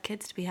have to have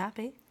kids to be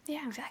happy.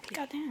 Yeah, exactly.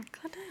 Goddamn.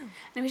 God damn. And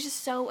it was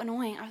just so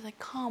annoying. I was like,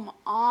 come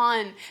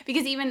on.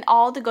 Because even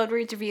all the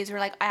Goodreads reviews were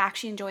like, I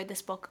actually enjoyed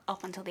this book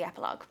up until the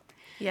epilogue.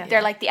 Yeah.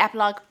 They're like, the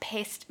epilogue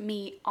pissed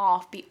me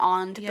off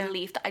beyond Yeah.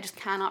 belief that I just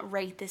cannot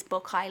rate this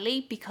book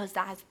highly because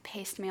that has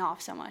pissed me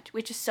off so much,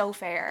 which is so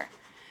fair.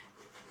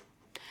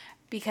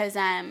 Because,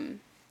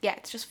 yeah,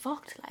 it's just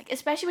fucked. Like,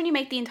 especially when you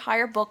make the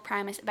entire book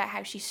premise about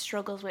how she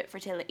struggles with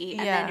fertility, and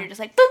then Yeah. you're just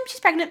like, boom, she's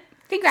pregnant.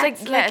 It's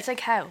Congrats. like, it's like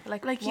how?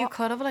 Like you what?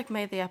 could have like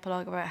made the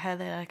epilogue about how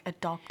they like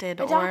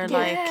adopted or Adopted.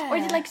 like Or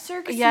did like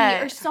surrogacy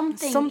Yeah, or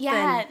something. something.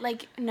 Yeah,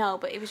 like, no,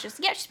 but it was just,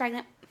 yeah, she's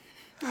pregnant.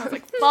 I was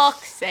like,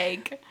 fuck's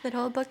sake. that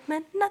whole book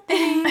meant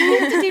nothing.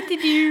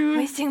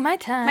 Wasting my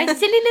time. My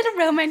silly little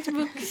romance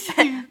books.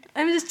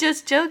 I'm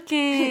just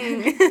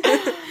joking.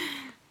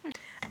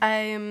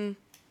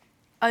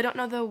 I don't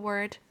know the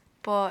word,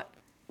 but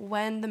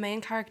when the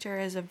main character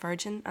is a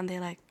virgin and they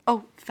like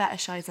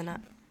fetishizing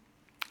it.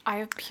 I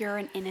have pure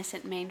and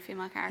innocent main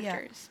female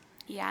characters.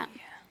 Yeah.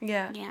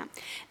 Yeah. Yeah.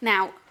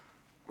 Now,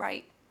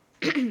 right.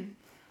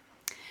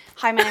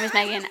 Hi, my name is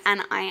Megan,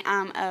 and I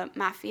am a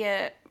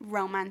mafia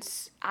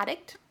romance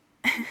addict.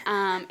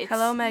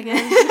 Hello, Megan.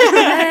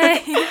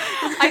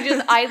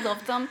 I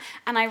love them,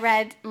 and I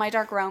read My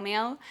Dark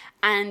Romeo,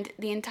 and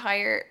the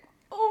entire.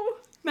 Oh,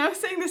 now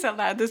saying this out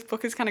loud, this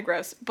book is kind of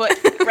gross, but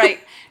right.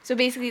 So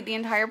basically, the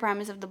entire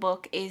premise of the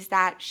book is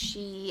that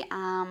she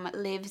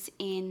lives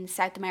in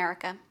South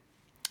America.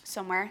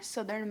 somewhere,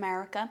 Southern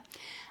America,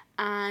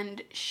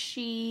 and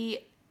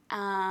she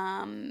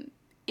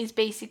is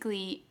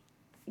basically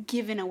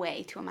given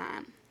away to a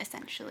man,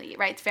 essentially,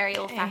 right? It's very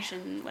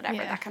old-fashioned, whatever,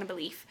 that kind of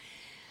belief.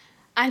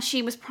 And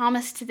she was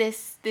promised to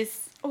this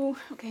oh,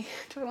 okay,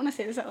 do I want to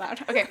say this out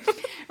loud? Okay,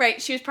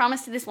 right, she was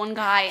promised to this one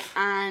guy,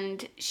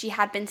 and she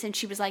had been since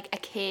she was, like, a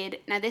kid.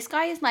 Now, this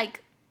guy is,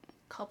 like,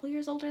 a couple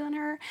years older than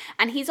her,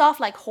 and he's off,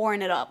 like,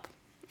 whoring it up.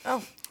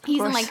 Oh,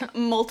 he's in, like,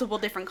 multiple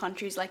different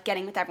countries, like,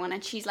 getting with everyone,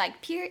 and she's,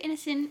 like, pure,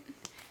 innocent,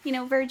 you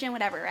know, virgin,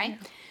 whatever, right?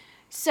 Yeah.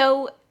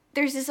 So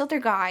there's this other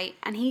guy,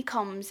 and he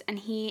comes, and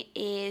he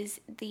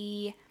is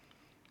the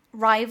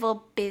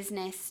rival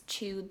business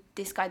to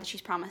this guy that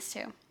she's promised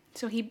to.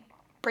 So he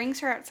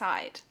brings her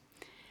outside,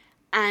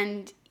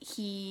 and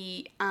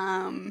he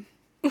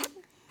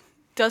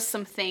does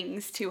some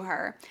things to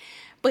her,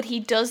 but he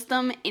does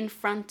them in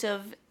front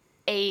of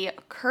a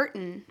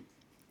curtain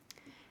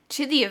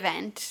to the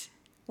event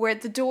where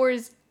the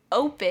doors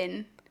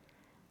open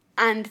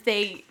and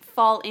they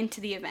fall into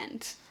the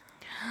event.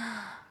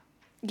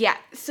 Yeah,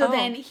 so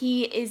then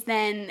he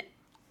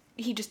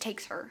just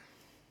takes her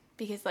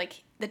because,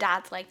 like, the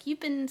dad's like, you've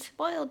been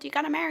spoiled, you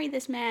gotta marry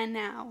this man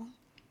now.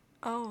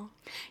 Oh.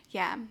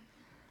 Yeah.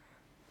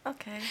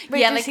 Okay.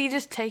 Wait, does he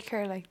just take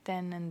her, like,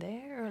 then and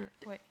there? Or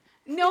wait.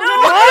 No. I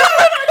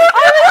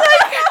was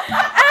like,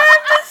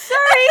 I'm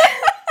sorry.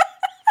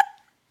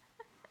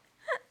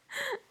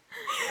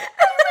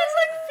 I was,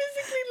 like,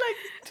 physically, like,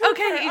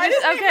 okay, you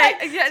just, okay.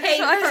 Yeah, just,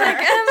 I was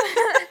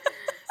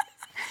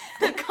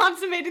like,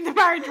 consummating the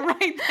marriage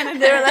right then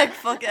and they there. were like,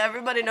 fuck it,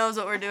 everybody knows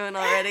what we're doing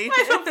already. Might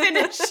as well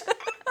finish.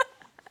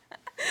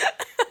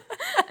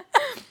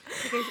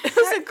 It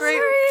was a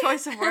great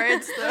choice of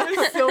words, though. That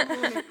was so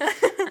funny.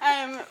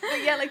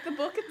 But yeah, like, the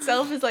book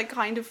itself is, like,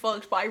 kind of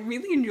fucked, but I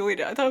really enjoyed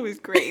it. I thought it was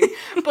great.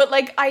 But,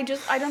 like, I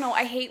don't know,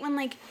 I hate when,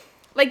 like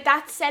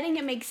that setting,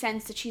 it makes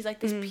sense that she's, like,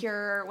 this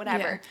pure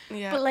whatever.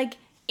 Yeah. But, like,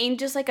 in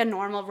just, like, a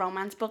normal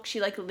romance book, she,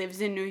 like,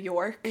 lives in New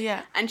York.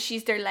 Yeah. And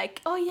she's there, like,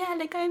 oh, yeah,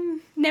 like,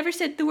 I'm never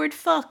said the word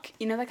fuck.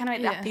 You know, that kind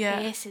of, that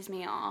pisses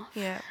me off.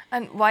 Yeah.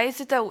 And why is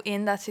it, though,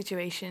 in that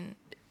situation,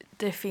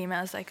 the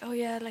female's like, oh,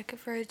 yeah, like a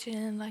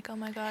virgin, like, oh,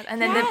 my God.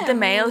 And then the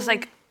male's,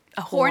 like,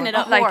 a whore. Horn it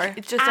up. Like,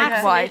 it's just,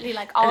 like, why? Absolutely,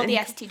 like, all the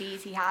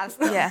STDs he has.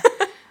 Yeah.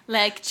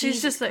 Like,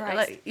 she's Jesus just Christ.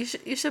 like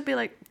you should be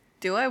like,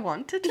 do I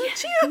want to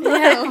touch you?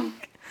 No.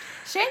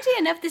 Strangely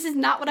enough, this is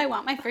not what I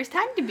want my first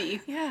time to be.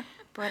 Yeah.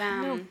 But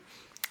No.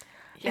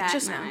 yeah,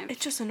 it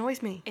just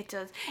annoys me. It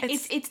does.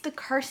 It's the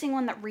cursing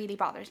one that really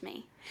bothers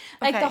me.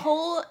 Like, the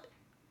whole,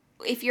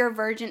 if you're a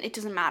virgin, it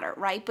doesn't matter,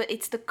 right? But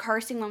it's the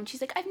cursing one.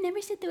 She's like, I've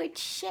never said the word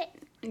shit.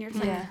 And you're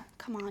just like,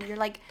 come on, you're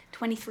like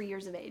 23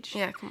 years of age.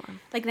 Yeah, come on.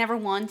 Like, never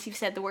once you've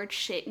said the word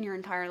shit in your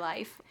entire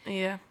life.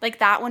 Yeah. Like,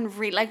 that one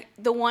really, like,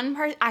 the one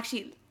person,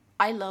 actually,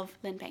 I love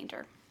Lynn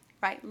Painter,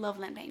 right? Love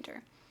Lynn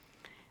Painter.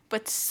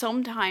 But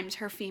sometimes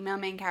her female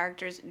main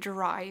characters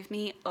drive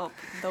me up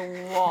the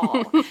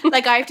wall.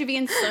 Like, I have to be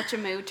in such a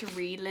mood to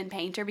read Lynn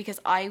Painter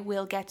because I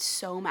will get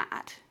so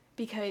mad.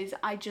 Because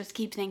I just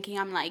keep thinking,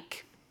 I'm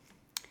like,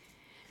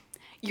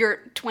 you're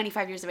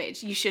 25 years of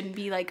age. You shouldn't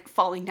be, like,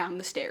 falling down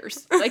the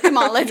stairs. Like, come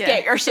on, let's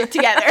get our shit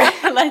together.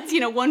 Let's,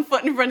 one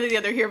foot in front of the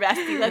other here,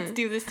 bestie. Let's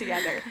do this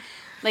together.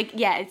 Like,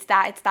 yeah, it's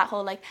that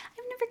whole, like,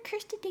 I've never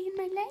cursed a day in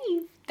my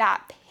life.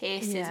 That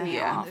pisses me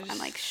off. I'm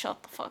like,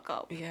 shut the fuck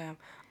up. Yeah.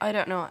 I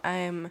don't know.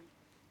 I'm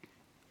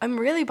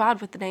really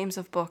bad with the names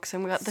of books.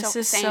 This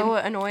is same. so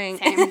annoying.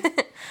 Same.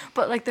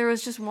 But, like, there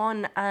was just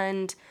one,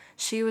 and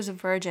she was a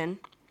virgin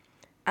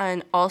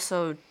and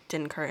also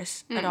didn't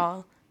curse at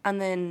all.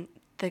 And then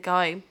the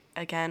guy,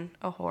 again,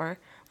 a whore,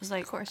 was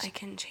like, I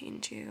can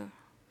change you.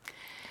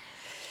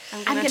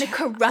 I'm gonna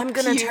corrupt you. I'm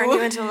gonna turn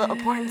you into a little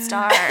porn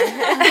star.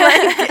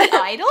 Like,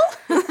 Idol?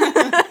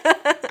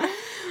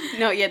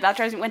 No, yeah, that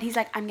drives me. When he's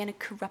like, I'm gonna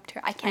corrupt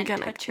her. I can't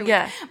touch her.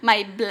 Yeah.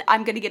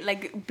 I'm gonna get,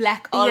 like,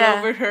 black all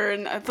over her.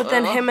 And but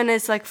then him and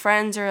his, like,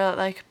 friends are,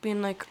 like,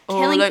 being like,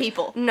 killing like,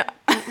 people. No,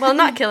 well,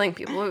 not killing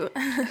people.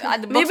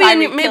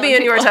 maybe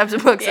in your types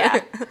of books.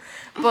 Yeah.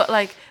 But,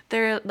 like,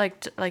 they're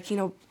like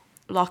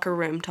locker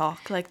room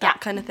talk, like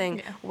that kind of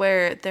thing,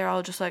 where they're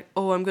all just like,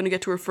 oh, I'm gonna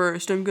get to her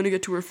first.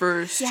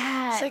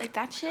 Yeah, it's like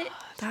that shit.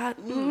 That.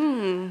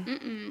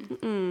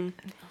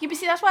 Yeah, but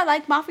see, that's why I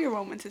like mafia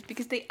romances,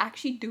 because they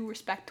actually do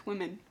respect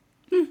women.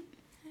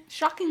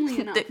 Shockingly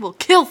enough. They will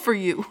kill for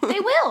you. They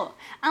will.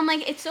 And,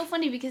 like, it's so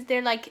funny because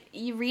they're like,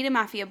 you read a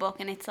mafia book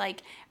and it's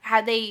like, how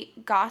they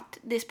got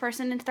this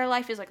person into their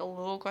life is, like, a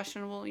little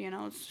questionable,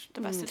 it's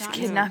the best of times.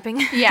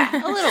 Kidnapping. Yeah,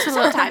 a little,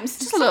 sometimes.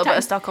 Just a little bit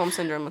of Stockholm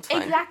Syndrome, it's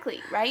fine.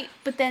 Exactly, right?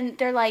 But then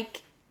they're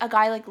like, a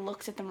guy, like,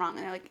 looks at them wrong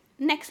and they're like,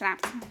 next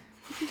snap.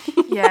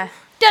 Yeah.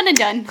 Done and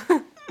done.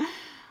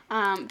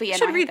 But yeah, you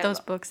should read those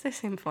books. They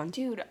seem fun.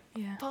 Dude,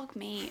 fuck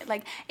me.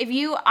 Like, if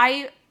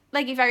I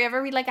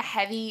ever read, like, a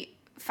heavy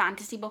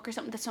fantasy book or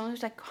something that's so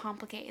like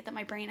complicated that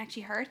my brain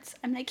actually hurts,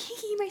 I'm like,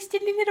 my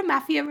silly little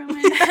mafia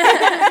romance.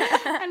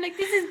 I'm like,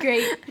 this is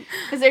great,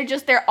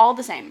 because they're all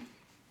the same.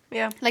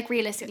 Yeah, like,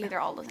 realistically they're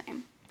all the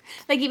same.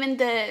 Like, even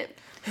the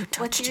who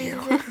touched you?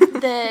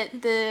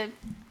 the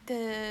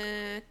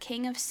the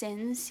King of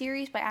Sins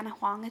series by Anna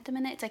Huang at the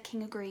minute. It's like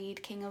King of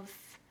Greed, King of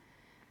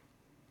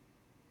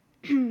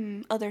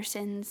Other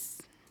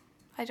Sins.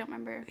 I don't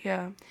remember.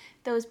 Yeah.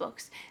 Those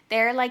books.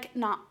 They're like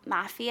not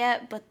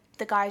mafia, but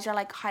the guys are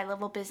like high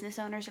level business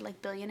owners or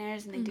like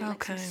billionaires, and they do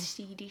like some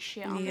seedy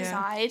shit on the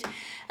side.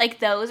 Like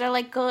those are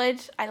like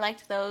good. I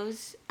liked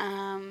those.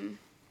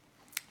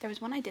 There was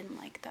one I didn't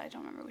like that I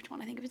don't remember which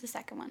one. I think it was the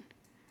second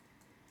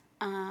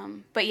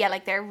one. But yeah,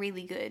 like they're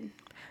really good.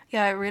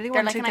 Yeah, I really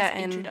want like to get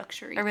nice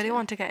in. I really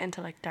want to get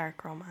into like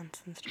dark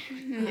romance and stuff.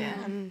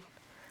 Yeah. And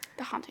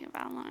The Haunting of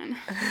Adeline.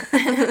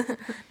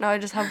 no, I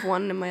just have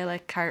one in my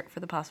like cart for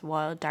the past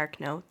while. Dark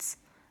Notes.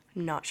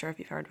 I'm not sure if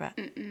you've heard of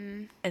it.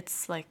 Mm-mm.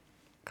 It's like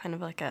kind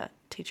of like a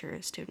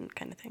teacher student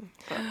kind of thing.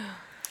 But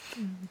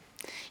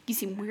You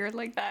seem weird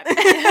like that.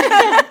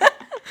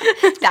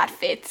 That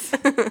fits.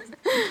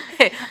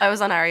 hey, I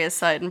was on Arya's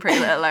side in Pretty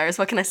Little Liars.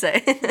 What can I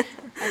say?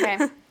 Okay,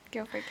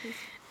 go for it, please.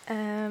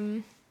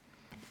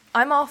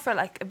 I'm all for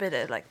like a bit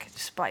of like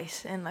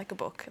spice in like a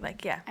book.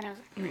 Like yeah. I know.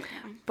 Right.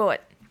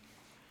 But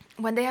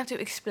when they have to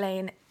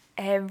explain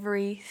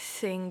every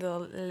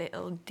single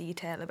little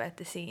detail about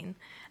the scene,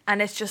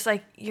 and it's just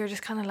like you're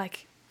just kind of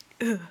like,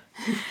 ugh.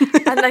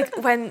 And like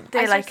when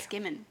they like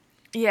skimming.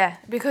 Yeah,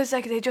 because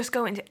like they just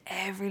go into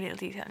every little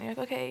detail, and you're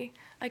like, okay,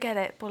 I get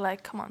it, but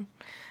like, come on.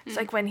 It's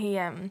like when he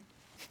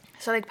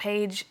so like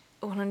page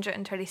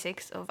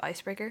 136 of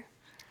Icebreaker.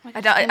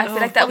 I feel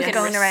like that was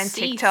going around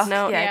TikTok.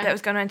 That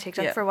was going around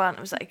TikTok for a while, and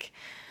it was like,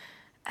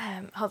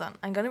 hold on,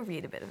 I'm gonna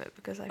read a bit of it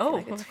because I feel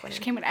like it's funny.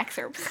 She came with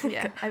excerpts.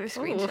 Yeah, I have a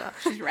screenshot.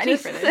 She's ready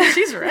for this.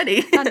 She's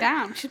ready. Calm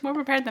down. She's more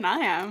prepared than I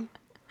am.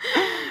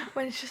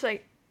 When it's just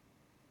like,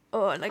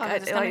 like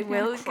I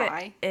will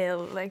get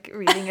ill like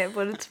reading it,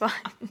 but it's fine.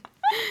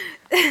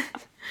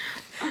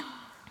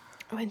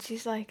 When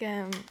she's like,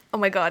 oh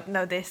my god,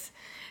 no, this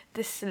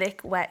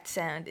slick wet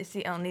sound is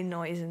the only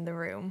noise in the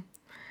room,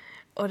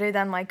 other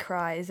than my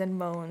cries and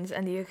moans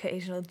and the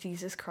occasional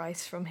Jesus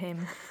Christ from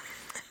him.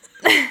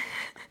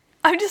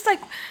 I'm just like,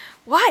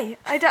 why?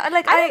 I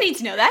don't need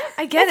to know that.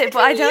 I get it,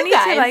 but I don't need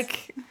to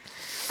like.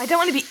 I don't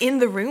want to be in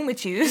the room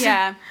with you.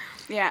 Yeah.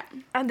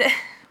 And then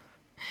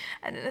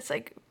it's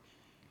like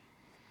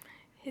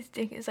his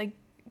dick is like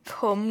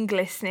cum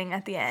glistening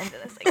at the end,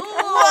 and it's like,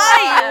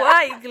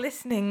 why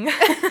glistening?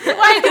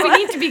 Why do we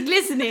need to be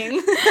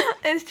glistening?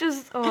 It's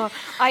just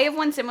I have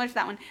one similar to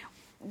that one.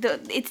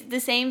 It's the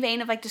same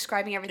vein of like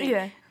describing everything.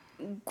 Yeah.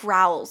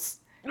 Growls.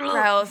 He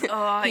growled in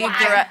my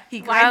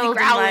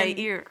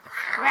ear.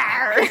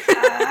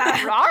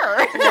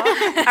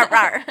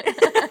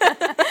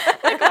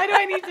 Like, why do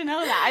I need to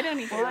know that? I don't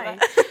need to know that.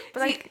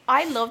 But like,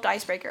 I loved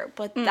Icebreaker,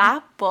 but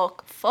that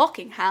book,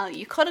 fucking hell,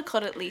 you could have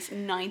cut at least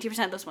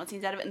 90% of the smut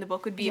scenes out of it, and the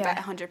book would be about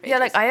 100 pages. Yeah,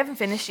 like I haven't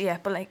finished it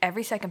yet, but like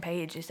every second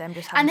page is them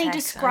just having and they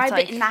text, describe and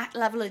it in that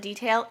level of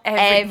detail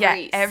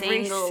every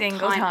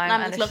single time.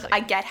 And I'm like, look, I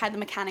get how the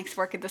mechanics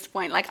work at this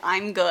point. Like,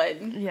 I'm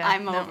good. Yeah,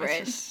 I'm over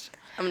it.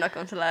 I'm not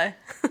going to lie.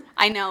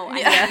 I know. I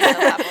know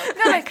that book.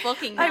 No, like,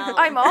 fucking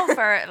I'm all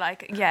for it.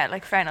 Like, yeah,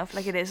 like fair enough.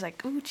 Like it is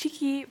like, ooh,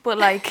 cheeky, but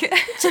like,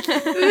 cheeky.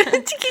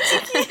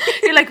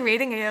 You're like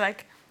reading, and you're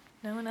like,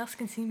 no one else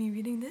can see me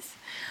reading this.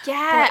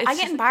 Yeah, I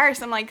get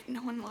embarrassed. I'm like,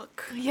 no one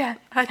look. Yeah,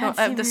 I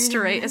have the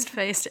straightest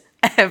face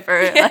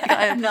ever. Yeah. Like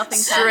I have nothing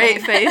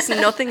straight face.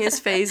 Nothing is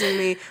phasing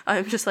me.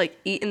 I'm just like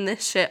eating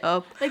this shit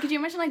up. Like, could you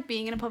imagine like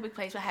being in a public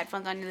place with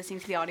headphones on, you're listening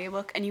to the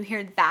audiobook, and you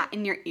hear that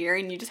in your ear,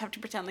 and you just have to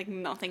pretend like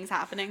nothing's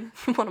happening?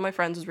 One of my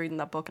friends was reading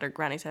that book at her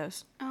granny's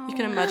house. Oh, you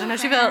can imagine how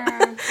she felt.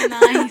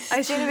 Nice.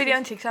 I seen a video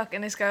on TikTok,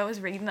 and this girl was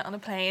reading it on a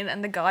plane,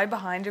 and the guy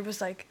behind her was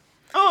like,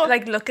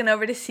 like looking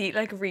over the seat,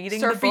 like reading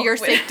Sir, the for book. your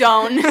sake,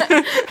 don't.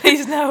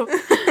 Please no.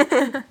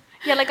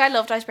 Yeah, like I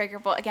loved Icebreaker,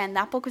 but again,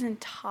 that book was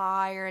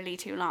entirely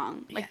too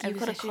long. Like, Yeah, you it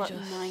could was have cut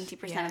literally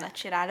 90% of that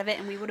shit out of it,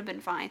 and we would have been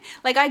fine.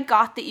 Like, I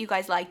got that you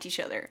guys liked each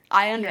other.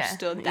 I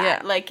understood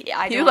that. Yeah. Like,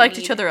 You liked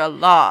each other a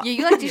lot. Yeah,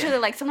 you liked each other,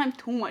 like, sometimes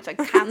too much. Like,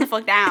 calm the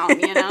fuck down,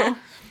 you know?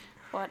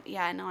 But,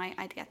 yeah, no, I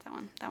get that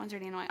one. That one's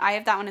really annoying. I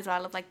have that one as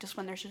well, of, like, just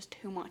when there's just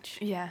too much.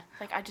 Yeah.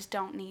 Like, I just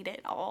don't need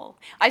it all.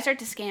 I start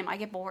to skim. I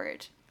get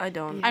bored. I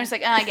don't. I'm just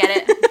like, I get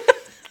it.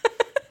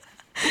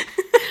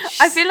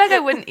 I feel like I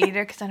wouldn't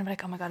either, because then I'm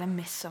like, oh my god, I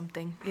missed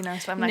something, you know.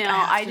 So I'm like, No, I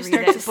have I to just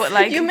read start it. to But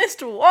like, You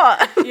missed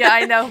what? yeah,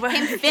 I know, but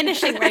Him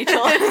finishing,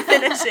 Rachel.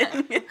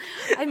 Finishing.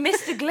 I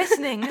missed the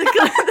glistening.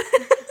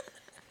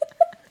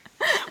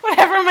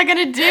 Whatever am I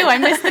gonna do? I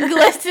missed the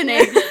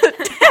glistening.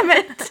 Damn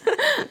it.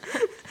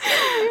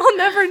 I'll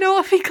never know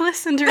if he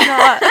glistened or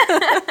not.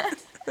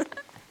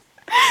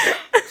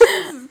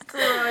 Jesus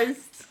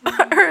Christ.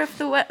 Or if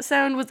the wet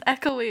sound was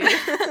echoey.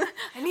 I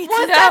need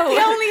Was to that know.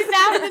 the only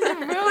sound in the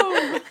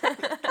room?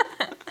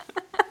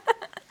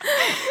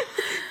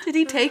 Did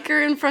he take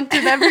her in front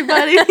of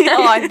everybody?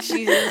 Oh,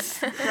 Jesus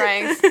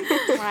Christ.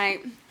 Right.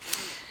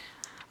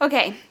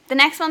 Okay, the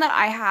next one that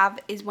I have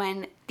is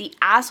when the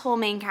asshole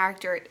main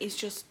character is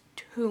just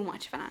too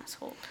much of an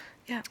asshole.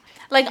 Yeah.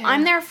 Like,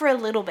 I'm there for a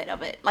little bit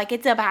of it. Like,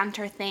 it's a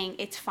banter thing.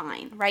 It's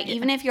fine, right? Yeah.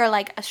 Even if you're,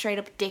 like, a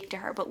straight-up dick to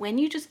her. But when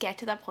you just get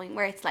to that point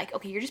where it's like,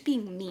 okay, you're just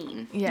being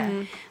mean.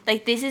 Yeah.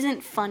 Like, this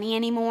isn't funny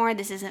anymore.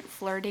 This isn't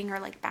flirting or,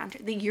 like, banter.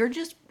 Like, you're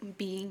just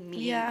being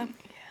mean. Yeah.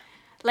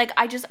 Like,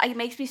 it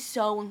makes me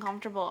so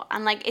uncomfortable.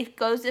 And, like, it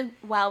goes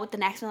well with the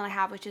next one that I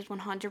have, which is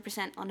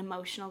 100%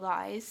 unemotional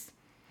guys.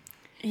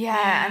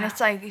 Yeah, and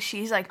it's like,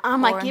 she's, like,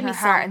 I'm pouring like, give her me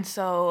heart some. and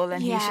soul,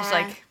 and he's just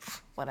like,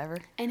 whatever.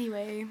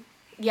 Anyway.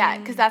 Yeah,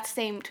 because that's the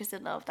same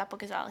Twisted Love, that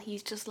book as well.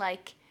 He's just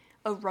like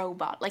a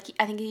robot. Like,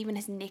 I think even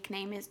his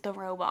nickname is The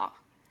Robot.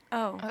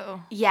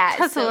 Oh. Yeah.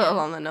 That's a little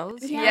on the nose.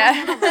 Yeah. A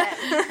little bit.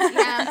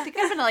 Yeah, they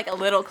could have been like a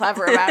little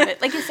clever about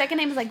it. Like, his second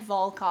name is like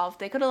Volkov.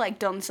 They could have like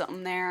done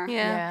something there.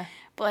 Yeah.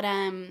 But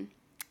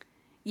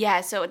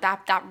yeah, so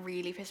that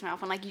really pissed me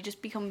off when like you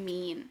just become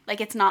mean.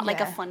 Like, it's not like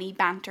a funny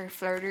banter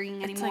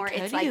flirting anymore.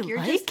 It's like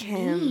you're just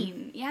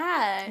mean.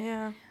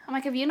 Yeah. I'm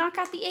like, have you not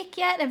got the ick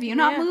yet? Have you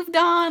not moved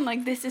on?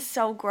 Like, this is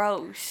so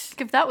gross.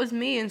 If that was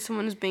me and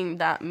someone was being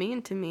that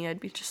mean to me, I'd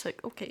be just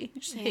like, okay, he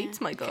just hates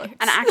my guts.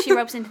 And it actually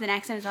ropes into the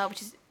next one as well,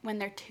 which is when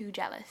they're too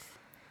jealous.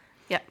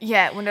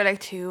 Yeah, when they're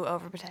like too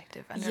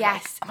overprotective. And they're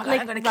like, oh my God,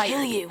 I'm going to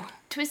kill you.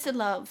 Twisted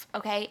Love,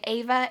 okay?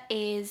 Ava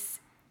is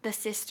the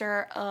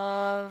sister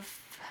of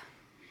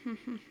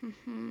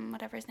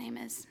whatever his name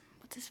is.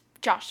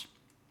 Josh.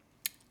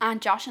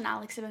 And Josh and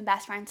Alex have been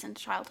best friends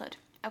since childhood.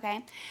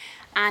 Okay,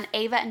 and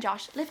Ava and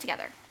Josh live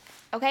together.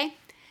 Okay,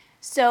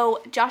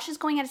 so Josh is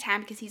going out of town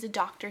because he's a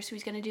doctor, so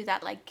he's going to do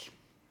that, like,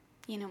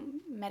 you know,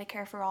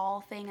 Medicare for all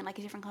thing in like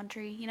a different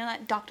country. You know,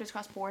 that doctors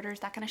cross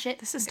borders, that kind of shit.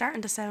 This is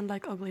starting to sound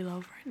like Ugly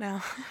Love right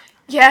now.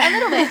 Yeah, a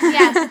little bit.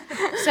 Yeah.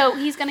 So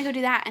he's going to go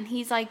do that, and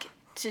he's like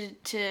to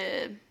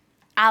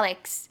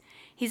Alex.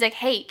 He's like,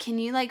 hey, can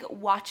you like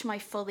watch my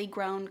fully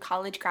grown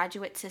college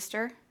graduate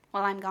sister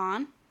while I'm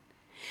gone?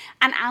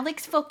 And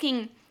Alex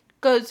fucking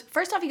goes,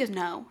 first off, he goes,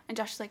 no. And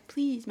Josh is like,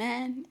 please,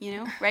 man, you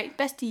know, right?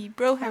 Bestie,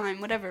 broheim,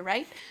 whatever,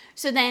 right?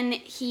 So then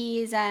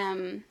he's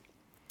like,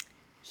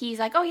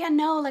 oh, yeah,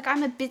 no, like,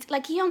 I'm a bit,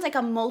 like, he owns, like,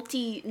 a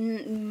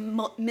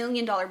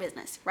multi-million-dollar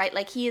business, right?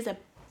 Like, he is a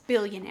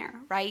billionaire,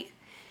 right?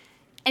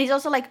 And he's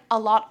also, like, a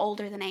lot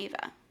older than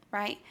Ava,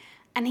 right?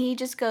 And he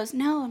just goes,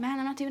 no, man,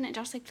 I'm not doing it.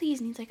 Josh's like,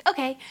 please. And he's like,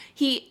 okay.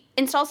 He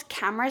installs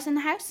cameras in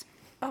the house.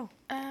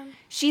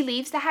 She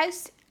leaves the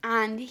house,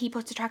 and he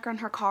puts a tracker on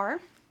her car.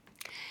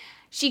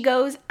 She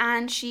goes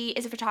and she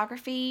is a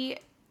photography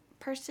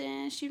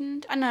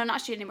student. No,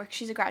 not student anymore.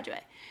 She's a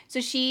graduate.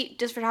 So she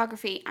does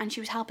photography, and she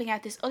was helping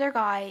out this other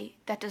guy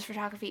that does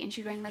photography, and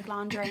she's wearing like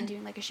lingerie and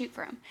doing like a shoot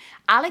for him.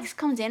 Alex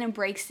comes in and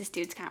breaks this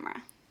dude's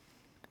camera.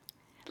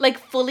 Like,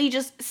 fully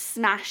just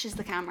smashes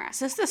the camera. Is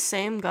this the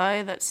same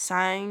guy that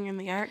sang in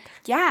the Ark?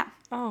 Yeah.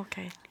 Oh,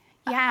 okay.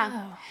 Yeah.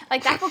 Oh.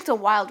 Like, that book's a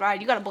wild ride.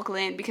 You gotta buckle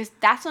in, because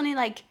that's only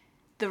like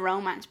the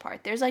romance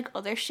part. There's like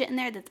other shit in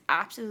there that's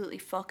absolutely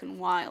fucking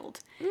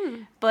wild.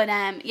 But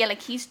yeah,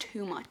 like, he's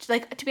too much.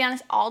 Like, to be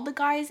honest, all the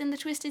guys in the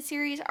Twisted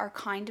series are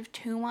kind of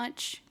too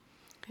much.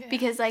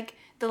 Because like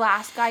the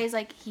last guy is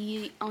like,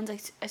 he owns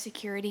like a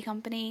security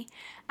company,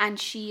 and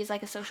she is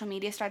like a social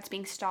media star that's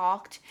being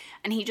stalked,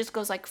 and he just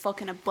goes like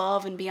fucking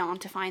above and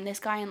beyond to find this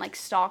guy and like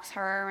stalks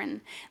her,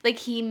 and like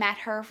he met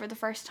her for the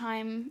first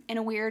time in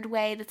a weird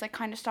way that's like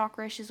kind of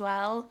stalkerish as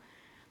well.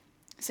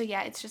 So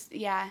yeah, it's just,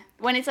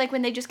 when it's like,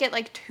 when they just get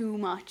like too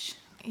much.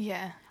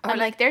 Yeah. Or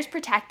like there's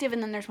protective,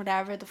 and then there's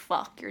whatever the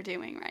fuck you're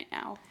doing right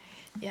now.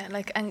 Yeah,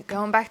 like, and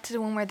going back to the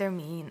one where they're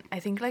mean, I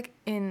think like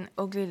in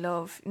Ugly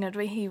Love, you know, the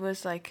way he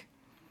was like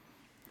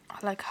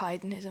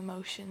hiding his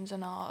emotions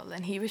and all,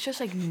 and he was just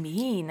like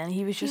mean, and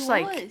he was just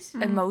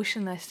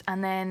emotionless,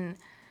 and then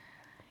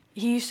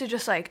he used to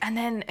just like, and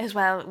then as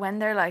well when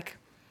they're like,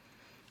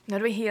 you know,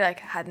 the way he like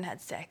hadn't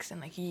had sex in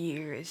like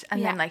years,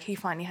 and then like he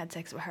finally had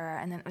sex with her,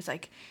 and then it was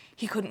like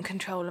he couldn't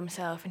control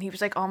himself, and he was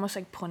like almost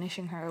like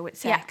punishing her with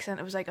sex, and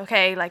it was like,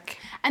 okay, like,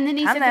 and then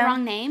he said the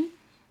wrong name.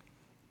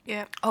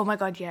 Yeah. Oh my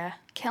God, yeah.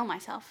 Kill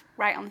myself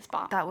right on the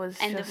spot. That was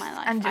end just, of my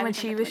life. and when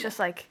she was just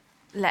like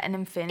letting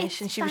him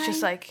finish, and she was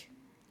just like,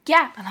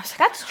 yeah, and I was like,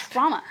 that's oh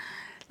trauma.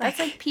 That's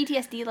like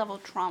PTSD level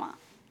trauma.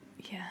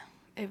 Yeah,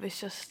 it was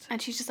just.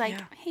 And she's just like,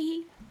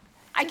 hey,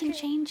 I can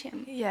change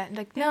him. Yeah,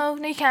 like, no,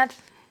 you can't.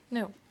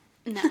 No,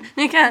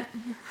 you can't.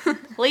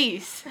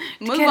 Please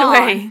move get on.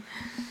 away.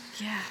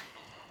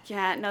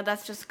 Yeah, no,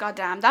 that's just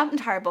goddamn. That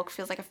entire book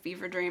feels like a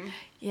fever dream.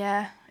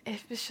 Yeah,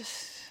 it was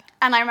just.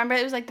 And I remember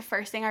it was like the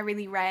first thing I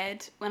really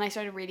read when I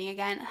started reading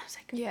again. I was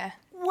like, yeah,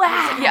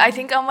 wow. Yeah, I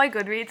think on my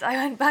Goodreads I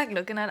went back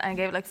looking at it and I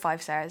gave it like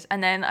 5 stars,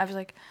 and then I was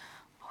like,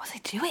 what was I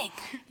doing?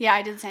 Yeah,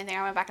 I did the same thing.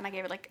 I went back and I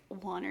gave it like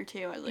 1 or 2.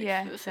 I was like,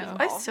 yeah, this is so.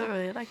 I still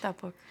really like that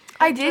book.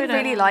 I did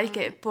really like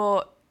it,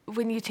 but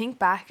when you think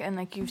back and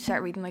like you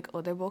start reading like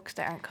other books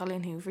that aren't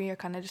Colleen Hoover, you're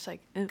kind of just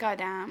like, ugh.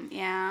 Goddamn,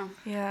 yeah.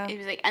 Yeah. It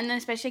was like, and then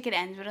especially like It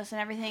Ends With Us and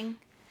everything.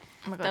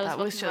 Oh my God, Those that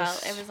books was as well.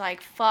 just. It was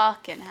like,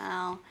 fucking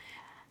hell.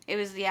 It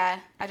was,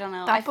 I don't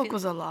know. That book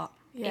was a lot.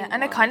 Yeah,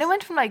 and it kind of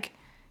went from like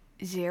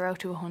 0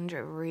 to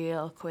 100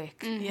 real quick.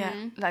 Mm-hmm. Yeah.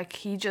 Like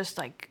he just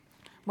like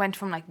went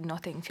from like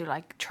nothing to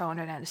like throwing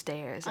her down the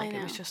stairs. Like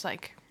it was just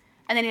like.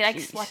 And then he like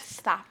Jeez. what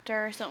slapped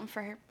her or something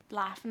for her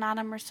laughing at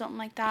him or something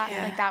like that.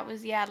 Yeah. Like that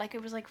was like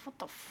it was like what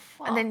the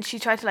fuck. And then she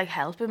tried to like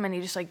help him, and he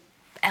just like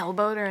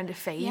elbowed her in the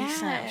face,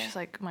 and it Yeah. was just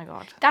like, oh my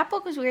god. that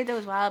book was weird though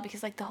as well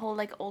because like the whole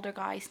like older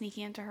guy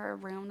sneaking into her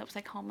room that was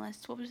like homeless.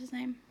 What was his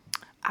name?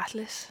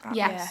 Atlas.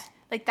 Yes.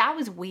 Like that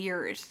was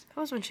weird. That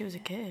was when she was a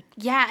kid.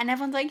 Yeah, and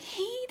everyone's like,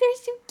 "Hey,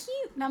 they're so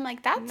cute," and I'm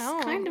like, "That's No.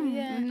 kind of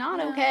Yeah, not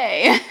no.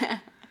 okay."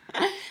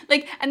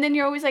 Like, and then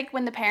you're always like,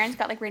 when the parents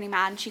got like really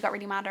mad, and she got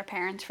really mad at her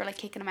parents for like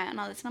kicking him out and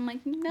all this, and I'm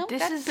like, "No, This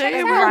that's is that's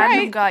a not random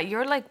right." guy.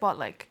 You're like what,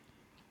 like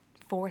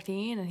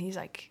 14, and he's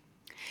like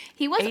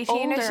He was 18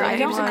 or older. so. I He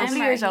don't was a remember.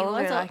 couple years He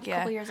older, was like, a yeah.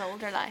 couple years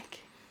older, like.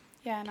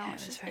 Yeah, no, Yeah,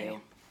 it's it was just very-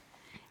 ew.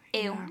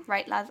 Ew. Yeah.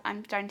 Right, lads.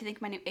 I'm starting to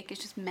think my new ick is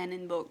just men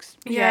in books.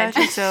 Yeah, I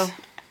think so.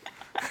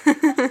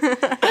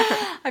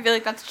 I feel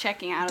like that's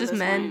checking out. Just at this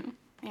men. point.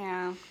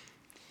 Yeah.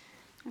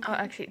 Oh,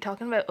 actually,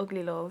 talking about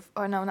ugly love,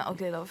 or no, not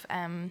ugly love.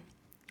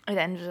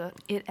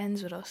 It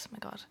ends with us. My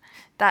God,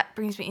 that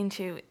brings me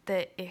into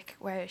the ick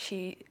where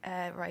she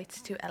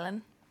writes to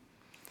Ellen.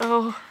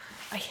 Oh,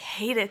 I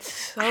hate it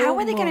so. How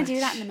are they going much. to do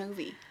that in the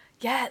movie?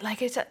 Yeah,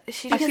 like it's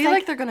she I just feel like-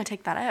 like they're gonna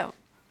take that out.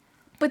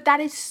 But that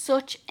is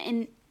such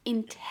an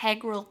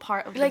integral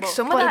part of the like book.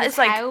 some of But that it's is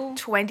like how-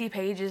 20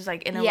 pages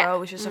like in a Yeah.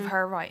 row, just of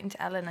her writing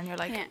to Ellen, and you're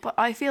like, Yeah. But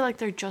I feel like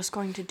they're just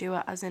going to do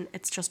it as in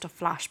it's just a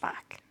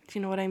flashback. Do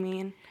you know what I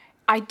mean?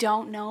 I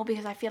don't know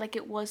because I feel like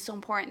it was so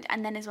important,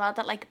 and then as well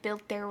that like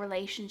built their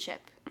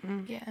relationship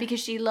yeah,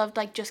 because she loved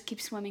like just keep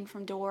swimming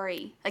from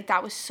Dory. Like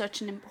that was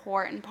such an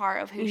important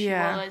part of who she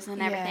Yeah. was and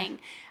Yeah. everything.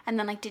 And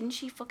then like didn't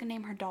she fucking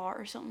name her daughter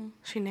or something?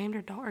 She named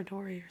her daughter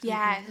Dory or something.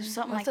 Yeah, it was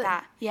something Was like it?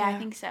 that. Yeah, I Yeah.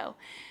 think so.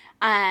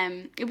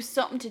 It was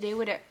something to do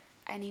with it.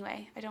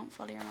 Anyway, I don't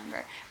fully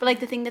remember. But like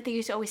the thing that they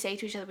used to always say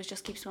to each other was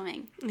just keep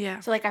swimming. Yeah.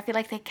 So like I feel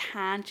like they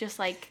can't just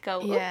like go,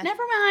 oh, Yeah.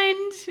 never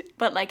mind.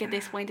 But like at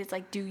this point it's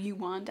like, do you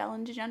want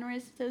Ellen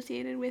DeGeneres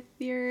associated with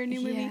your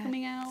new movie Yeah.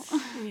 coming out?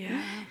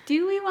 Yeah.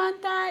 Do we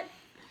want that?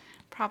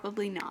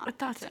 Probably not. But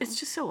that's so. it's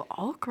just so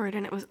awkward,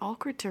 and it was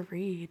awkward to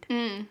read.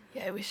 Mm.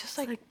 yeah, it was just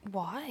like,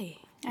 why?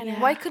 I know.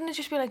 Why couldn't it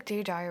just be like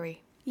Dear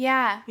Diary?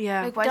 Yeah.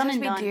 Yeah. Like why Done does it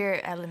and be done.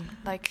 Dear Ellen?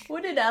 Like,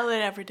 What did Ellen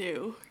ever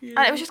do? and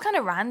it was just kind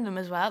of random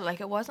as well. Like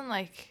it wasn't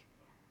like.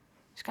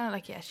 It's kind of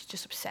like, yeah, she's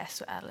just obsessed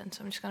with Ellen,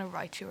 so I'm just gonna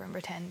write to her and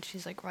pretend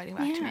she's like writing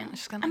back to me, and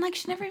it's just kind of And like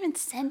she never even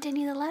sent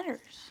any of the letters.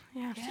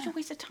 Yeah. Such a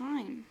waste of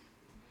time.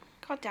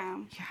 God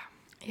damn.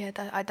 yeah,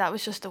 that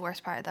was just the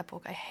worst part of that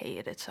book. I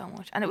hated it so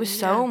much, and it was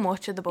so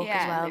much of the book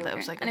as well they that it were.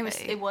 was like, and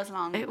okay. it was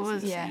long. It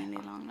was- Yeah.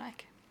 insanely long.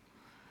 Like.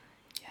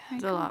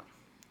 It's a lot.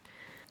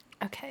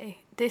 Okay,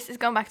 this is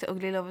going back to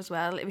ugly love as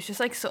well. It was just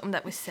like something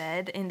that was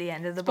said in the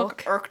end of the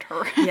book. irked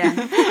her.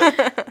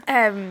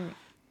 Yeah.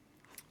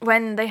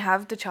 When they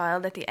have the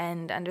child at the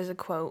end, and there's a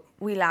quote,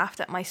 "We laughed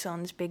at my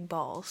son's big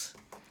balls."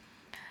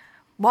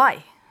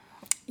 Why?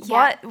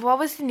 Yeah. What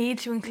was the need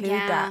to include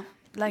Yeah. that?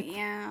 Like,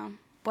 Yeah.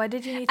 why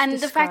did you need to And the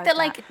describe fact that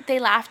like they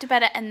laughed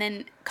about it, and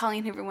then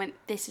Colleen Hoover went,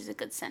 "This is a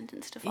good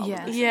sentence to follow."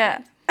 Yeah. this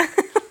Yeah.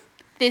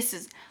 This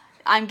is,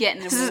 I'm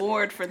getting an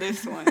award for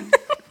this one.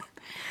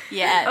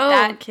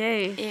 Yeah.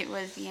 Okay. It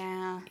was,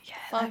 yeah. Yeah,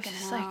 I was Fucking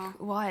just hell. like,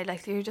 why?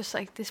 Like, you're just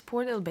like this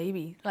poor little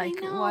baby. Like, I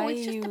know, why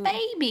it's are just you? a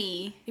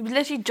baby. He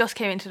literally just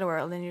came into the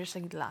world, and you're just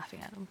like laughing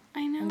at him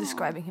I know. and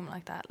describing him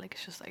like that. Like,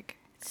 it's just like,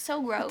 It's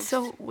so gross.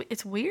 So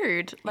it's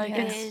weird. Like Yeah.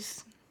 It it's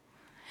is.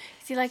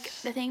 See, like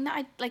the thing that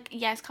I like,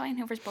 yes, Colleen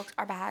Hoover's books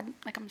are bad.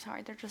 Like, I'm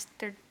sorry,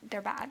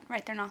 they're bad,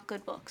 right? They're not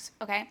good books.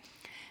 Okay.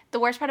 The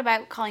worst part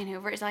about Colleen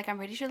Hoover is like I'm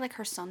pretty sure like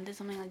her son did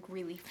something like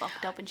really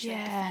fucked up and she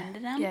like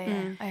defended him.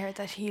 Yeah. I heard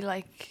that he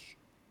like,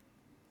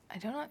 I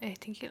don't know. I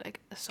think he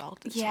like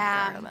assaulted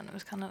Yeah. some girl, and it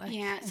was kind of like,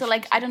 Yeah. and So she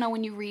like was I don't know,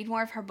 when you read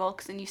more of her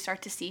books and you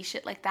start to see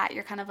shit like that,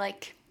 you're kind of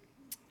like,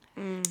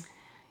 you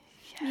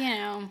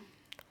know,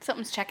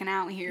 something's checking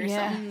out here.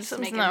 Yeah, Something's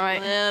something's making not a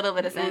right. little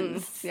bit of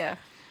sense. yeah.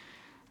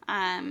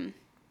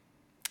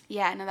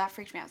 Yeah, no, that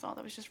freaked me out as well.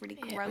 That was just really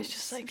gross. Yeah, it was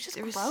just like just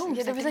there was, gross.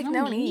 yeah, there was like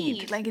no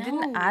need. Like it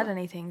didn't add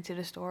anything to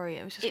the story.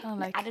 It was just It kind of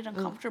like added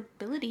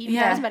uncomfortability.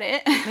 Yeah. That was about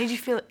it. made you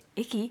feel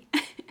icky.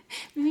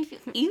 Made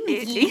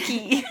me feel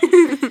icky.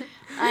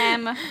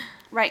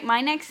 Right,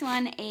 my next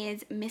one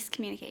is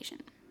miscommunication.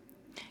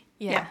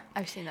 Yeah,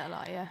 I've seen that a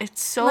lot. Yeah,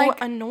 It's so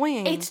Like,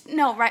 annoying. It's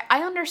no, right.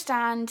 I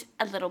understand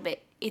a little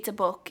bit. It's a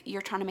book.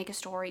 You're trying to make a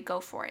story. Go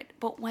for it.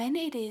 But when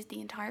it is the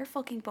entire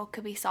fucking book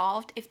could be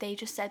solved if they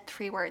just said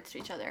 3 words to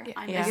each other.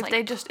 I'm Yeah. just if like,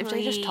 they just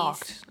please.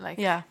 talked, like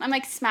yeah. I'm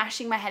like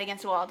smashing my head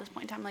against the wall at this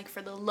point in time. Like,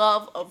 for the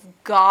love of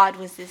God,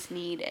 was this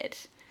needed?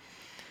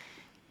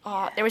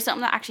 Oh, there was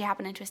something that actually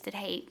happened in Twisted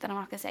Hate that I'm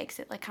not gonna say because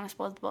it like kind of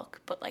spoiled the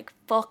book. But like,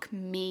 fuck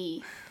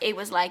me, it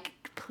was like,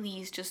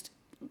 please just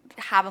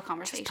have a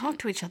conversation. Just talk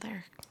to each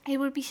other. It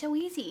would be so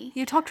easy.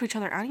 You talk to each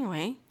other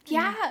anyway.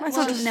 Yeah. Might as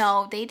well Well, just-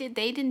 no, they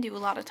didn't do a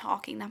lot of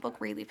talking. That book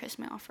really pissed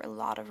me off for a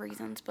lot of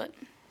reasons. But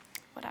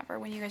whatever.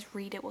 When you guys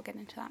read it, we'll get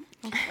into that.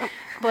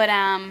 But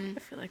I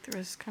feel like there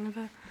was kind of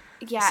a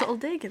yeah. subtle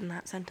dig in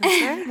that sentence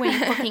there. When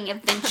fucking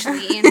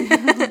eventually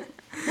in.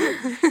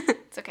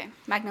 It's okay.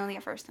 Magnolia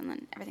first, and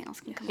then everything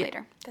else can come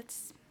later.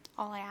 That's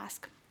all I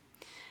ask.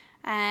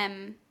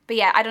 But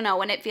yeah, I don't know,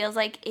 when it feels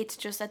like it's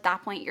just at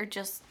that point you're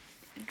just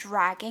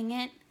dragging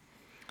it.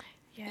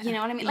 Yeah. You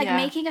know what I mean? Like, Yeah.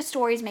 making a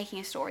story is making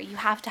a story. You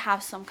have to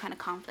have some kind of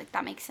conflict.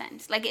 That makes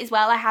sense. Like, as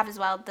well, I have as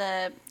well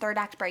the third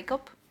act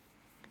breakup.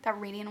 That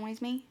really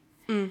annoys me.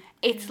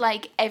 It's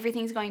like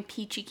everything's going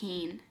peachy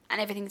keen and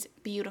everything's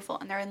beautiful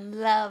and they're in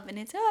love and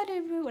it's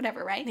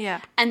whatever, right?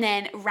 Yeah. And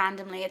then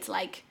randomly it's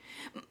like,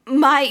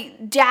 my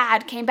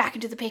dad came back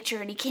into the picture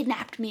and he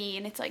kidnapped me,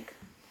 and it's like,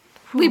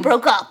 we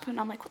broke up, and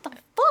I'm like, what the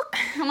fuck?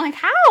 I'm like,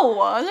 how?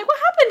 I was like, what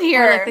happened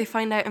here? Or like they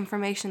find out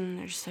information and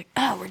they're just like,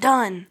 oh, we're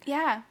done.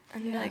 Yeah.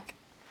 And you're like,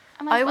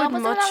 I'm like, I well, would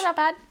was it much- not that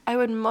bad? I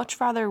would much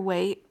rather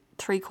wait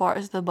 3/4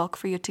 of the book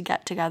for you to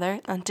get together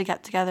than to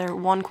get together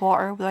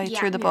 1/4 of the way Yeah.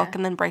 through the book Yeah.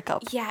 and then break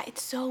up. Yeah,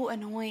 it's so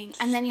annoying.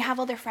 And then you have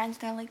all their friends,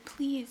 and they're like,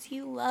 please,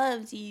 he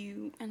loves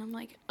you. And I'm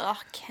like, ugh,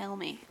 kill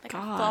me. Like,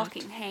 God. I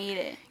fucking hate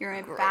it. You're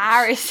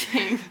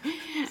embarrassing.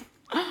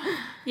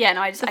 Yeah,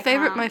 no, I just,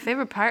 My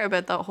favorite part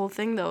about that whole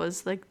thing though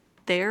is like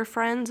their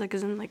friends, like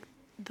as in like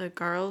the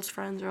girls'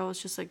 friends are always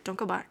just like, don't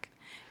go back.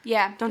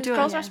 Yeah, Don't 'cause do it.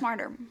 girls Yeah. are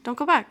smarter. Don't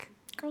go back.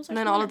 Girls are And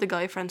then smarter. all of the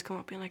guy friends come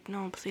up being like,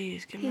 no,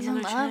 please, give He's me in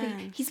another love.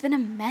 chance. He's been a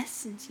mess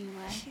since you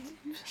left.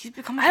 He's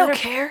become I don't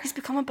care. He's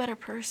become a better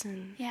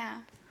person. Yeah.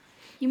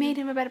 You made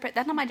him a better person.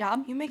 That's not my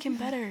job. You make him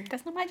better.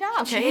 That's not my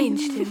job.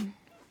 Changed him.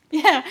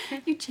 Yeah,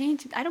 you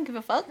changed it. I don't give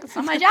a fuck. It's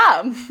not my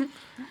job.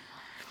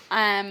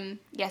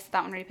 Yes,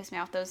 that one really pissed me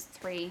off. Those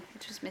three,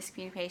 which was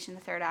miscommunication,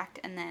 the third act,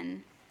 and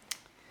then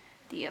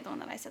the other one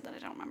that I said that I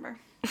don't remember.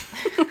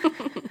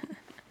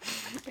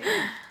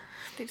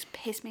 They just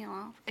piss me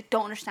off. I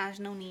don't understand. There's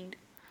no need.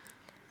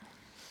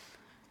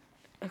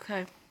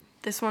 Okay.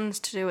 This one's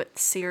to do with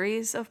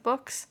series of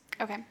books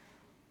Okay.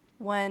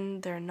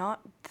 when they're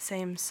not the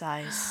same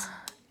size.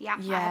 Yeah,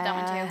 I had that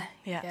one too.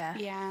 Yeah. Yeah.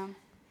 Yeah.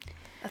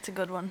 That's a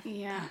good one.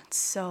 Yeah. It's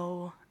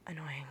so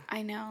annoying.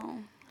 I know.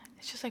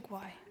 It's just like,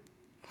 why?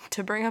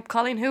 To bring up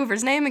Colleen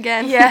Hoover's name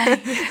again. Yeah.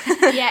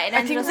 Yeah, it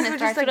ends with us and it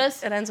starts with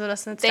us. It ends with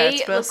us and it They starts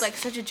with look us. like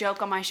such a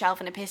joke on my shelf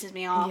and it pisses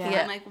me off. And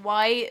Yeah. I'm like,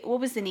 why?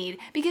 What was the need?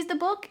 Because the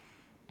book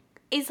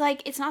is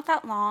like, it's not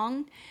that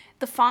long.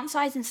 The font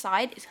size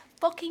inside is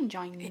fucking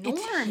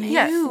ginormous.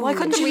 Yeah, why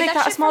couldn't you Read make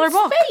that a shit smaller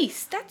from book?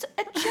 Space. That's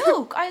a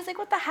joke. I was like,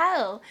 what the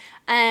hell?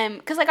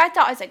 Because like I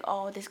thought, I was like,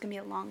 oh, this is gonna be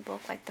a long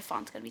book. Like the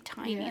font's gonna be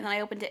tiny. Yeah. And then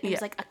I opened it and it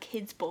was like a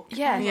kid's book.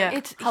 Yeah, Yeah.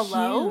 it's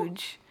Hello?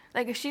 huge.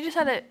 Like, if she just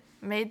had it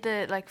made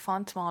the like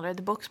font smaller,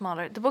 the book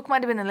smaller, the book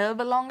might have been a little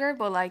bit longer,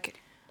 but like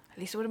at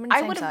least it would have been the I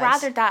same would have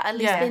size. rathered that at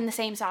least Yeah. been the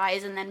same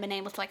size and then been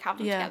able to like have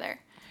them Yeah. together.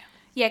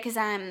 Yeah, because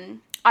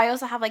I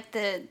also have like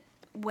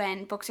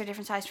when books are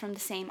different size from the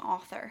same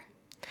author.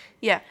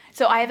 Yeah.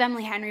 So I have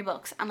Emily Henry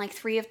books, and like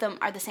 3 of them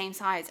are the same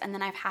size, and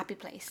then I have Happy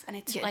Place, and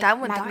it's Yeah, like that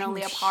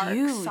Magnolia one's Park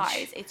huge.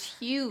 size. It's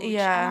huge.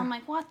 Yeah. And I'm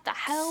like, what the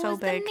hell So was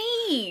big. the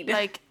need?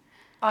 Like,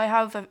 I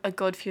have a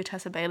good few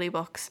Tessa Bailey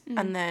books, Mm.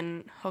 and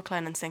then Hook,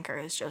 Line and Sinker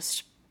is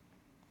just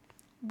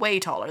way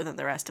taller than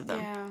the rest of them.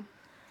 yeah.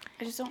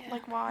 I just don't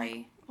like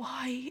why.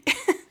 Why?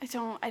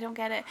 I don't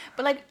get it.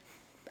 But like,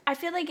 I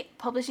feel like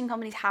publishing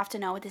companies have to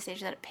know at this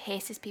stage that it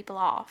pisses people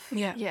off.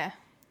 yeah. Yeah.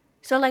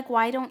 So like,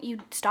 why don't you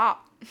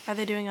stop? Are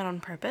they doing it on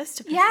purpose?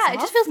 To piss Yeah, us it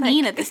just off? feels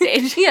mean at this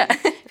stage. Yeah.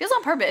 It feels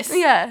on purpose.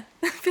 Yeah.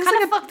 Feels Kinda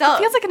like fucked up.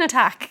 It feels like an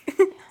attack.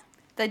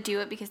 They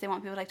do it because they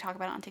want people to like talk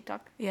about it on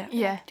TikTok. Yeah.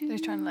 Yeah. They're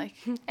trying to like,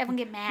 Everyone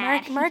get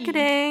mad.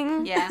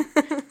 Marketing. Yeah.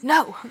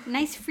 no.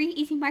 Nice free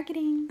easy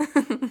marketing.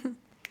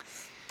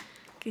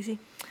 Casey.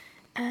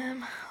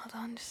 Hold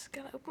on, just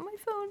gotta open my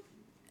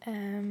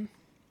phone.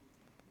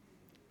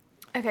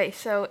 Okay,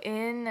 so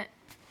in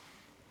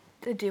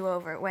the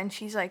do-over, when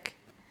she's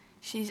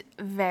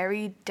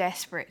very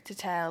desperate to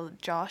tell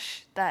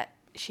Josh that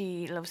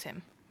she loves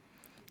him.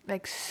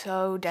 Like,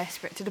 so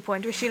desperate to the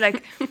point where she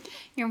like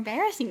You're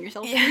embarrassing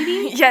yourself, yeah,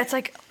 sweetie. yeah, it's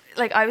like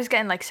I was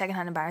getting like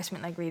secondhand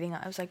embarrassment like reading it.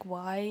 I was like,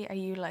 why are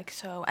you like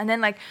so? And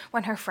then like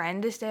when her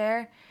friend is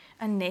there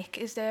and Nick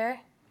is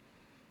there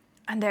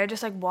and they're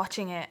just like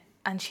watching it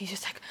and she's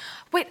just like,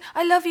 wait,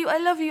 I love you,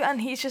 and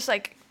he's just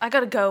like, I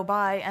gotta go,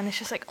 bye. And it's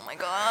just like, oh my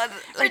god,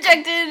 like,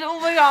 Rejected. Oh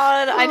my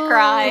god, I'd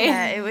cry.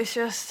 yeah,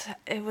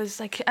 it was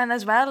like, and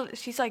as well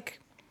she's like,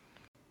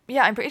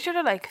 yeah, I'm pretty sure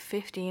they're like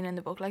 15 in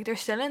the book, like they're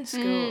still in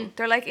school.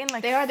 They're like in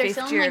like They are. They're fifth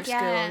still in year like of school,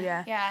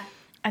 yeah. yeah.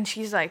 And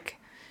she's like,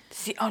 this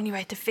is the only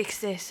way to fix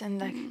this, and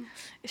like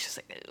it's just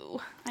like, ew.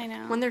 I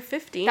know. When they're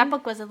 15, that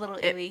book was a little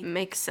it illy.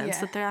 makes sense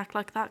Yeah. that they act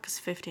like that because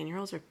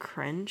 15-year-olds are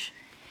cringe.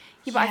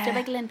 Yeah, but I feel Yeah.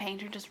 like Lynn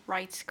Painter just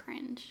writes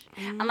cringe.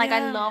 And like I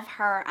Yeah. love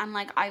her and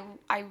like I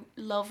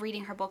love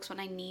reading her books when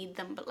I need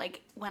them, but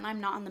like when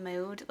I'm not in the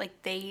mood,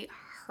 like they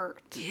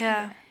hurt.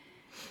 Yeah.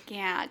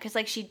 Yeah, because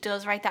like she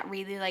does write that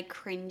really like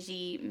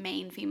cringy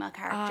main female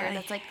character I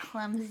that's like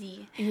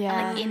clumsy Yeah.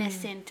 and like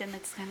innocent, and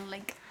it's kind of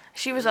like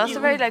She was also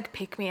very like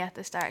pick me at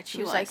the start. She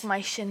She was like was.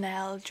 my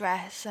Chanel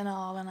dress and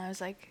all, and I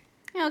was like,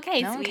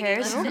 okay, No one sweetie,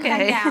 cares. let's sit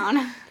Okay. back down.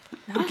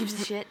 no one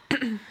gives a shit.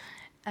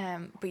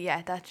 But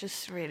yeah, that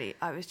just really,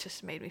 I was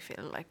just made me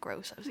feel like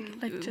gross. I was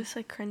like, Like "Ooh." just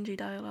like cringy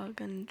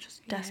dialogue and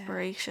just Yeah.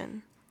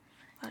 desperation.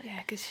 Yeah,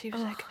 because she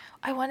was like,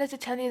 I wanted to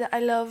tell you that I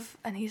love,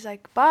 and he's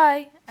like,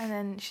 bye, and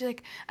then she's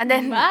like, and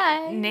then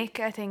Bye. Nick,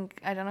 I think,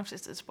 I don't know if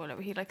this is a spoiler,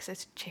 but he like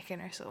says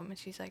chicken or something, and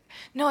she's like,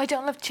 no, I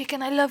don't love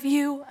chicken, I love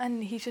you,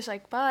 and he's just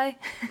like, bye.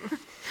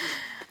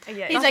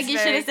 Yeah, He's like, you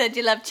should have said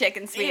you love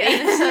chicken, sweetie.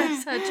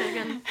 Yeah, so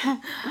chicken.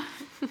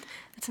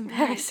 It's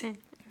embarrassing.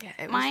 Yeah,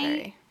 it was My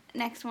very.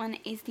 next one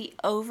is the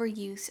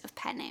overuse of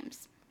pet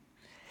names.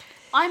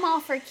 I'm all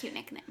for a cute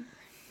nickname.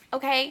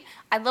 Okay?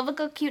 I love a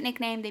good cute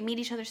nickname. They meet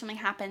each other, something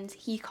happens.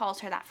 He calls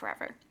her that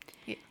forever.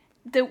 Yeah.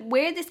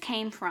 Where this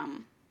came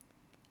from,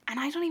 and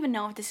I don't even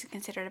know if this is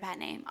considered a pet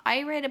name.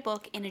 I read a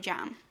book in a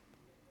jam.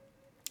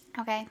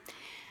 Okay?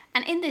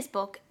 And in this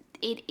book,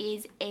 it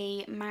is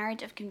a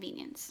marriage of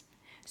convenience.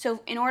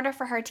 So in order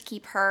for her to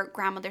keep her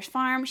grandmother's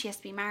farm, she has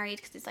to be married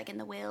because it's like in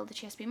the will that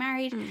she has to be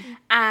married.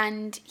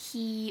 And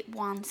he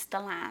wants the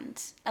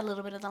land, a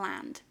little bit of the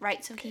land,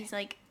 right? So he's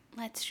like,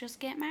 let's just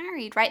get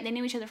married, right? They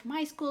knew each other from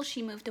high school.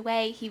 She moved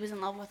away. He was in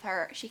love with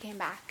her. She came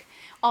back.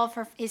 All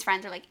of his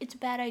friends are like, it's a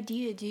bad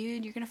idea,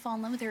 dude. You're going to fall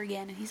in love with her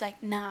again. And he's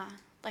like, nah,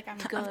 like I'm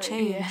good. I've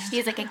changed. He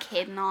has like a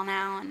kid and all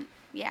now. And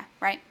yeah,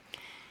 right?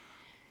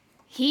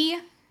 He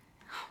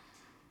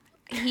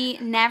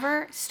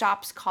never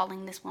stops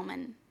calling this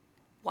woman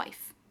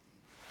wife.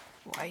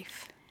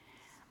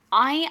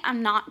 I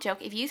am not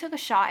joking. If you took a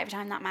shot every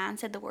time that man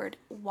said the word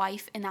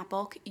wife in that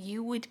book,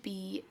 you would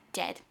be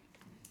dead.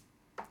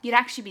 You'd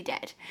actually be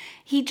dead.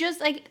 He just,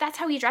 like, that's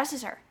how he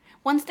addresses her.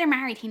 Once they're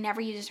married, he never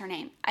uses her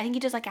name. I think he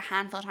does, like, a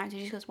handful of times. He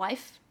just goes,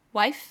 wife,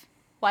 wife,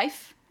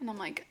 wife. And I'm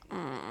like,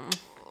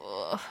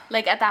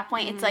 like, at that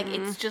point, it's like,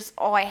 it's just,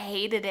 I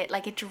hated it.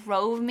 Like, it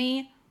drove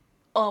me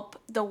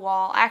up the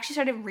wall. I actually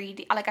started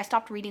reading, like, I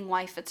stopped reading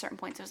wife at certain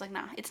points. I was like,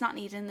 nah, it's not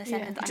needed in this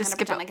sentence. I'm Just gonna skip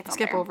pretend like it's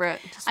skip not there. over it.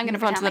 Just I'm gonna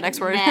move on pretend to the like next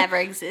it word. never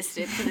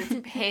existed because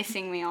it's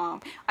pissing me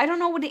off. I don't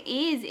know what it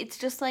is. It's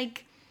just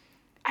like,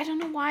 I don't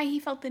know why he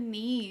felt the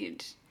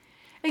need.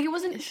 Like, it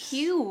wasn't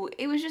cute.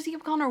 It was just he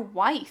kept calling her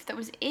wife. That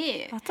was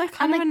it. That's like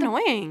kind of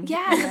annoying.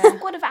 The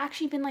book would have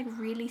actually been like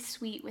really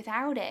sweet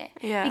without it.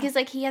 Yeah. Because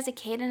like he has a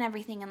kid and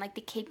everything, and like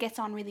the kid gets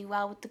on really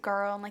well with the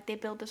girl, and like they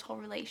build this whole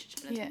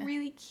relationship. And it's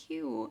really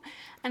cute.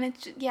 And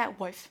it's just,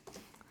 wife.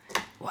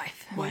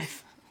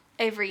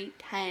 Every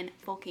 10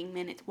 fucking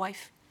minutes,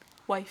 wife.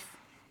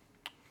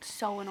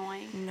 So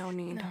annoying. No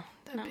need. No,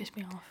 that pissed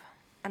me off.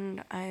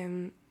 And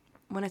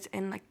when it's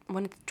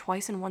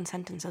twice in one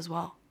sentence as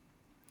well.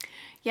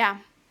 Yeah.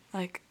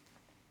 Like,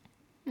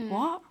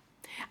 what?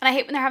 And I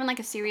hate when they're having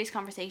like a serious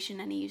conversation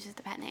and he uses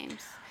the pet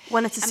names.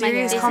 When it's a I'm like,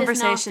 serious this is not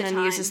conversation the and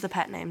time. uses the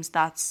pet names,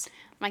 that's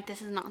I'm like,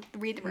 this is not,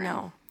 read the room.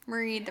 No.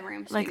 Read the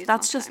room. like sweetie,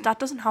 that's it's not just time. that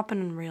doesn't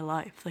happen in real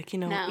life. Like, you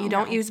know, No. you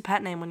don't use a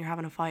pet name when you're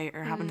having a fight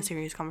or having a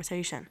serious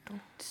conversation.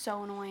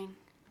 So annoying.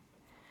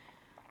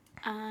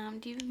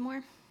 Do you have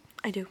more?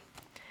 I do.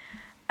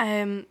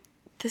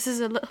 This is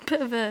a little bit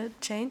of a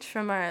change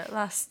from our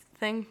last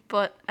thing,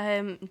 but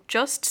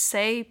just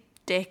say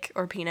dick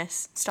or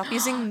penis. Stop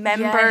using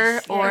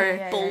member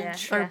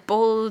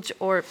bulge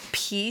or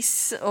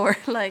piece or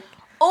like.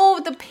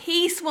 Oh, the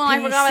peace one. I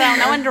forgot about that one.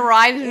 That one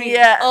drives me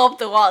up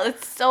the wall.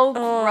 It's so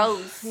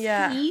gross.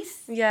 Yeah.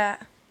 Peace? Yeah.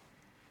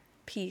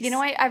 Peace. You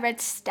know, I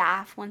read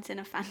staff once in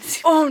a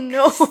fantasy. Oh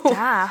no.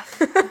 Staff.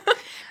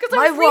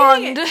 My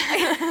wand.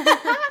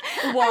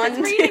 I was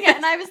reading it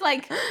and I was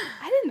like,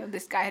 I didn't know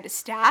this guy had a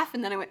staff.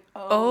 And then I went,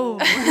 oh,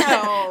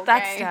 okay.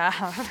 That's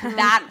staff.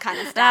 That kind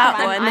of stuff.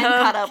 That one, I'm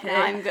caught up okay.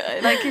 now. I'm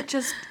good. Like, it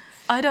just,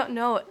 I don't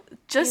know.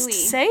 Just Really?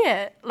 say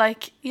it.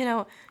 Like, you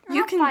know, You're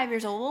you not can 5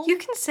 years old. You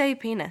can say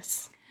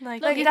penis.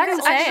 Like Look, if you you're can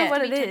old say enough it. to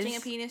what be it touching is.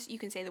 a penis, you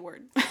can say the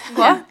word.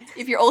 What?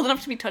 If you're old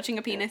enough to be touching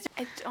a penis,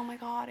 oh my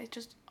god,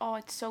 it's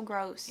so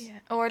gross. Yeah.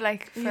 Or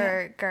like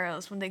for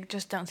girls when they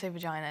just don't say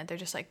vagina, they're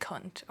just like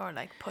cunt or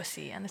like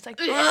pussy, and it's like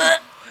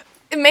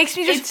it makes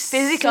me just It's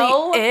physically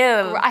so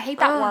ill. I hate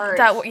that word.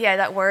 That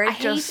word. I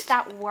hate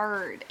that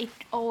word. It's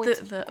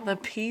The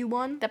P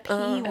one? the P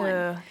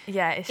one.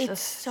 Yeah, it's It's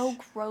just so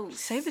gross.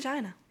 Say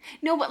vagina.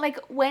 No, but like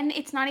when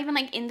it's not even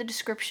like in the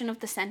description of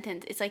the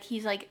sentence, it's like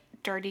he's like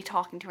dirty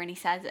talking to her and he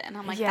says it, and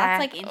I'm like, Yeah. that's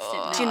like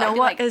instant. Do you no. know I'd be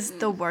what like, is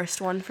the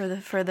worst one for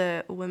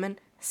the women?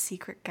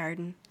 Secret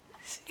garden.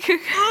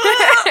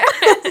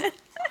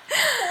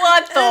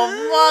 what the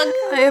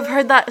fuck? I have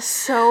heard that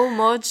so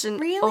much, and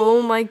Really?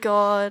 oh my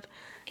god.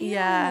 Ew.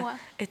 Yeah.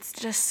 It's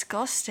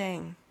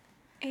disgusting.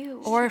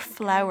 Ew. Or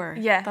flower.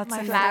 Yeah, That's my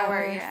another flower,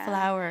 word. yeah.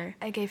 Flower.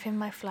 I gave him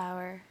my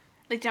flower.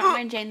 Like, don't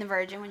remember in Jane the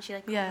Virgin when she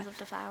like Yeah. calls up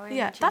the flower?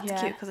 Yeah, and she, that's Yeah.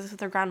 cute because it's with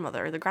their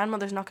grandmother. The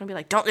grandmother's not going to be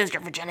like, don't lose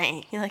your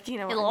virginity. You're like, you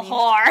know you what little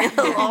I mean? whore.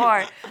 Little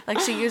whore. Like,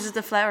 she uses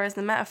the flower as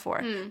the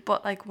metaphor.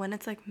 But, like, when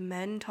it's, like,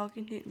 men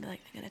talking to you, be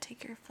like, they're going to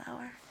take your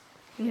flower.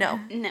 No.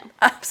 No,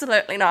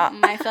 Absolutely not.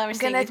 my flower I'm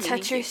staying gonna with me.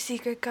 touch your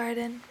secret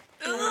garden.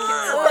 Ew.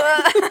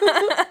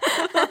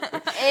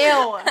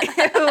 Ew.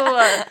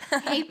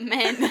 Hate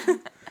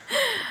men.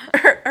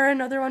 Or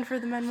another one for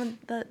the men when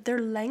their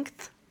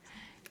length.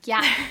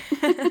 Yeah.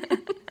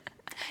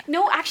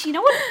 No, actually, you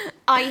know what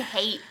I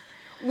hate?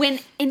 When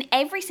in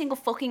every single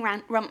fucking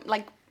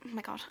oh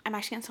my god, I'm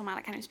actually getting so mad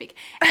I can't even speak.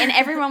 In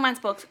every romance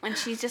book, when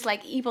she's just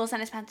like, he pulls down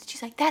his pants,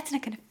 she's like, that's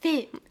not gonna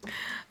fit.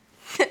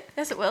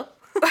 Yes, it will.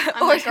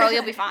 I'm like, girl,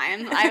 you'll be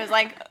fine. I was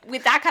like,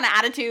 with that kind of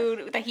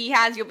attitude that he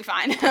has, you'll be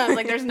fine. I was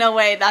like, there's no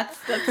way that's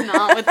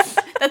not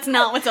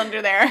what's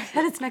under there.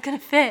 But it's not gonna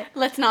fit.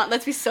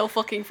 Let's be so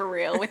fucking for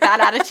real. With that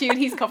attitude,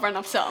 he's covering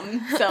up something.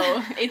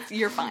 So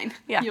you're fine.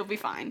 Yeah. You'll be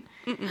fine.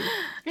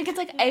 Like, it's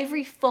like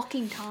every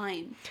fucking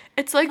time.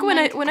 It's like when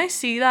I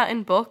see that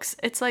in books,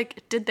 it's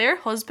like, did their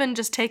husband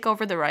just take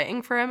over the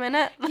writing for a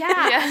minute? Yeah.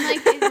 I'm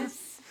like,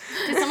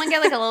 did someone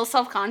get like a little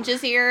self-conscious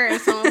here? Or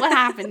something? What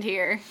happened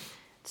here?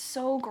 It's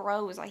so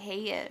gross. I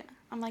hate it.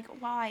 I'm like,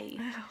 why?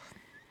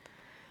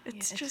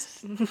 It's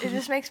just it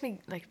just makes me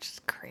like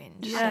just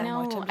cringe. Yeah. I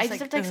know. I'm I just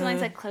have to like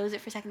sometimes like close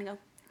it for a second and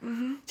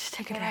go, just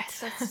take a yes,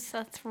 breath.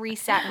 let's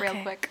reset real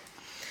Okay. quick.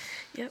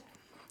 Yep,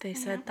 they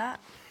said that.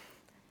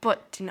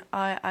 But you know,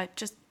 I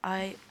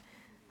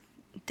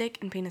dick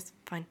and penis,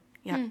 fine.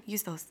 Yeah,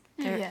 use those.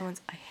 They're Yeah. the ones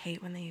I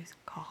hate when they use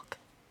cock.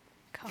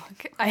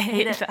 I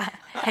hate it.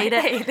 Hate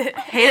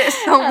it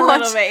so A much.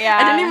 little bit, yeah.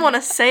 I didn't even want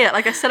to say it.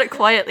 Like I said it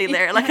quietly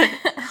there. Like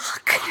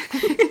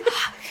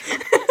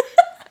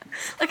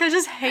like I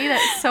just hate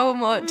it so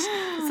much.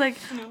 It's like,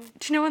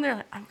 do you know when they're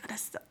like, I'm gonna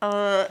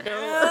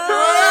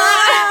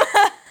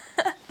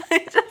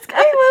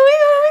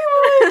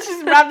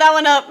Just wrap that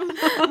one up.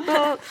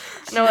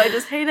 no, I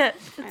just hate it.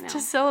 I know. It's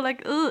just so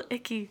like, ugh,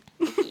 icky.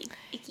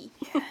 Icky.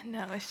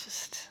 No, it's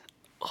just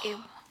Ew.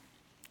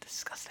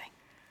 disgusting.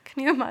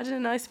 Can you imagine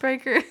an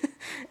icebreaker?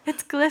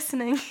 It's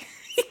glistening.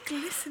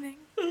 Glistening.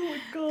 Oh my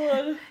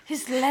god.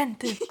 His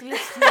length is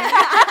glistening.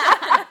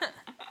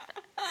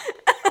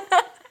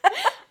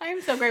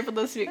 I'm so grateful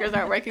those speakers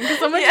aren't working because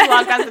someone just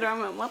walked out the door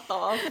and went, what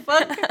the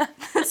fuck?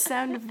 The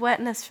sound of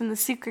wetness from the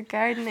secret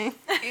gardening.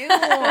 Ew.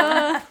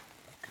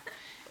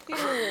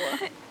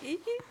 Ew.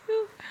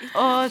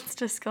 Oh, it's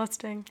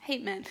disgusting.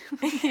 Hate men.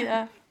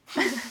 Yeah.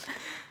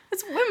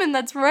 It's women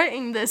that's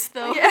writing this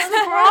though. That's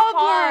the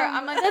problem.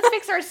 I'm like, let's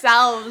fix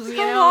ourselves, you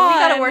know? We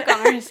gotta work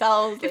on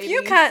ourselves, If you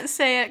ladies. can't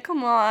say it,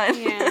 come on.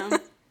 Yeah.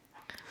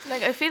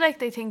 Like I feel like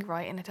they think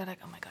writing it, they're like,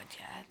 oh my god,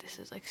 yeah, this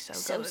is like so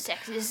So good.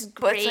 sexy. This is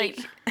But great.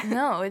 it's like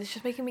no, it's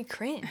just making me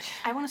cringe.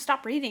 I want to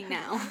stop reading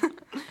now.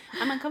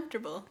 I'm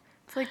uncomfortable.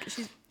 It's like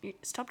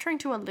stop trying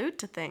to allude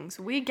to things.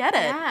 We get it.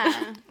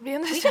 Yeah. We We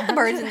understand. get the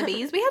birds and the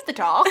bees. We have to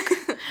talk.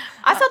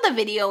 I saw the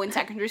video in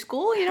secondary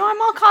school. You know,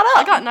 I'm all caught up.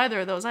 I got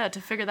neither of those. I had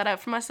to figure that out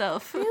for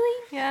myself.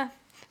 Really? Yeah.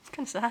 It's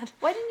kind of sad.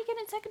 Why didn't you get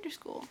in secondary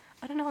school?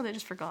 I don't know. They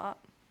just forgot.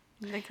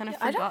 They kind of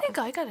I forgot. don't think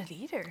I got it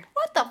either.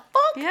 What the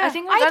fuck? Yeah. I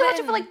think I got watched it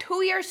in- for like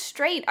 2 years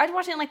straight. I'd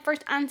watched it in like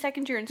first and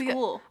second year in We got-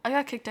 school. I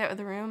got kicked out of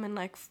the room in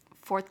like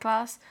fourth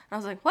class, and I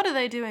was like, "What are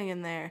they doing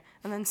in there?"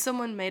 And then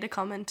someone made a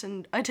comment,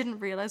 and I didn't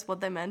realize what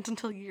they meant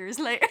until years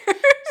later.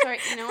 Sorry,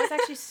 you know what's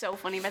actually so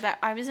funny about that?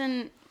 I was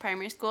in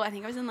primary school. I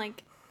think I was in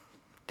like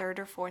third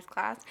or fourth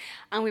class,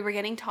 and we were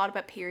getting taught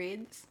about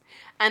periods.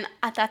 And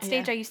at that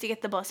stage, Yeah. I used to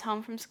get the bus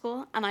home from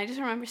school, and I just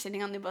remember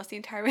sitting on the bus the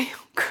entire way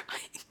home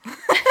crying.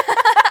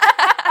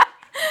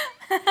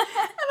 And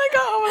I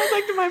got home and I was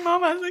like to my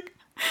mom, I was like,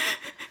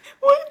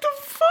 what the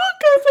fuck?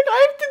 I was like,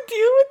 I have to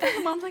deal with this.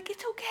 And mom's like,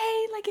 it's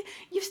okay. Like,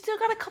 you've still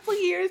got a couple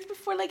years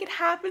before, like, it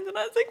happens. And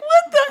I was like,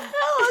 what the hell?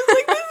 I was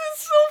like, this is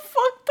so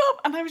fucked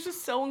up. And I was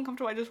just so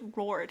uncomfortable. I just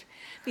roared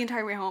the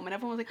entire way home. And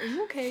everyone was like, are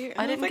you okay? And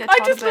I was didn't like, get I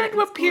taught just about it learned in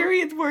what school."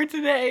 periods were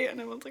today. And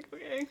everyone's like,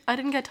 okay. I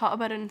didn't get taught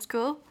about it in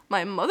school.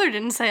 My mother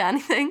didn't say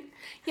anything.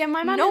 Yeah,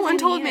 my mom No didn't one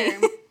told me.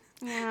 either.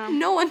 Yeah.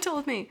 No one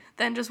told me.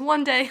 Then just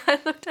one day I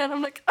looked down,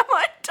 I'm like, am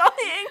I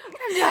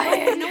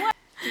dying? You know what?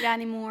 You got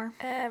any more?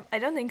 I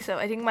don't think so.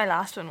 I think my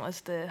last one was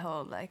the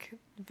whole like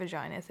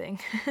vagina thing.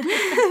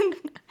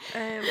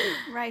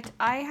 Right,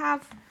 I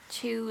have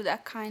two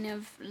that kind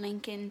of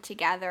link in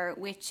together,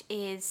 which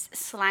is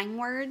slang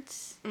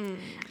words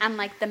and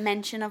like the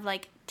mention of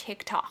like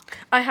TikTok.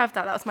 I have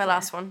that. That was my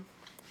last one.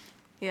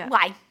 Yeah.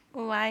 Why?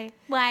 Why?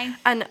 Why?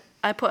 And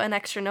I put an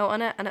extra note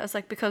on it, and it was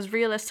like, because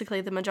realistically,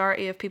 the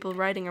majority of people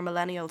writing are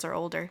millennials or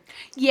older.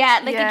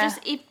 Yeah, like Yeah.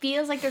 it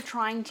feels like they're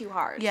trying too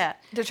hard. Yeah.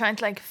 They're trying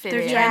to like fit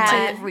They're in trying and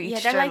to- like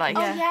reach they're their like, like,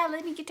 oh yeah,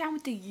 let me get down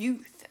with the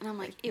youth, and I'm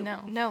like, ew.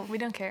 no, we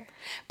don't care.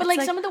 But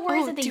like some of the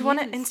words oh, that they do you use.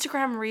 want an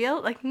Instagram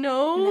reel? Like,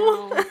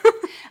 no. No.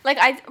 Like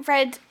I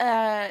read,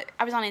 I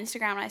was on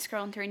Instagram and I was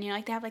scrolling through, and you know,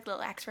 like they have like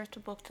little excerpts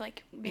of book to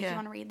like make you Yeah.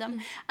 want to read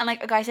them, and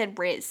like a guy said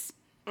Riz.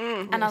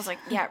 And I was like,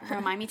 yeah,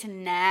 remind me to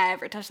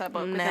never touch that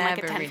book within like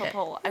a Never read 10-foot it.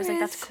 pole. I was like,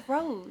 that's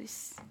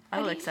gross. I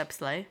will accept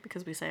slay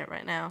because we say it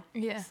right now.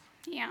 Yeah.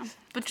 Yeah.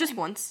 But just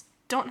once.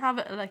 Don't have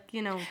it like,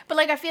 you know. But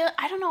like,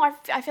 I don't know,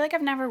 I feel like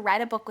I've never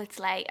read a book with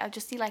slay. I'll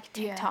just see like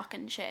TikTok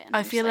and shit. And I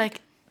I'm just feel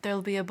like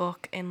therell be a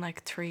book in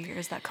like 3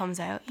 years that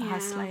comes out that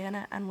has Yeah. slay in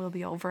it, and we'll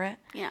be over it.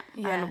 yeah,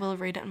 And we'll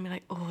read it and be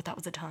like, oh, that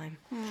was a time.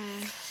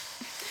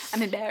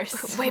 I'm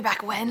embarrassed. Way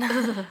back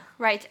when.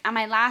 Right, and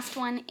my last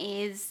one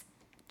is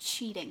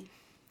cheating.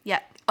 Yeah.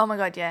 Oh my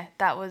god, yeah.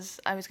 I was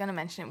gonna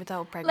mention it with the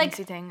whole Like,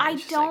 pregnancy thing. It I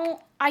was just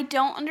like-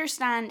 don't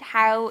understand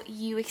how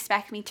you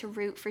expect me to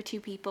root for two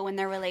people when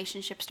their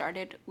relationship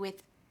started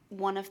with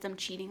one of them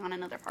cheating on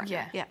another partner.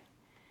 Yeah. Yeah.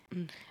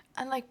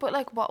 And like, but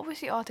like, what was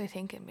the author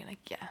thinking? Being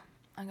like, yeah,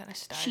 I'm gonna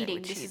start Cheating, it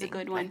with this is a cheating.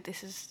 good one. Like,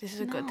 this is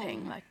a good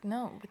thing. No. Like,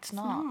 no, it's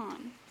not. Come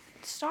on.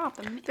 Stop.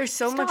 There's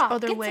so much Stop.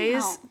 other Get some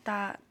ways help.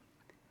 that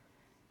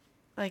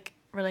like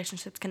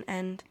relationships can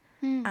end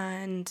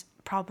and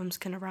problems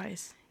can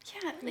arise.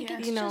 Yeah, like Yeah.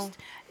 it's You know. just,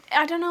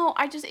 I don't know.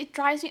 It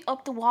drives me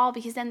up the wall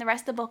because then the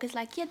rest of the book is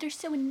like, yeah, they're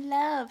so in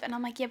love, and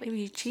I'm like, yeah, but He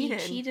he cheated.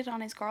 cheated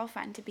on his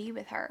girlfriend to be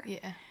with her.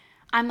 Yeah.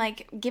 I'm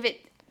like, give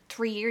it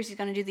 3 years, he's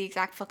gonna do the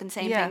exact fucking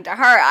same Yeah. thing to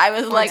her. I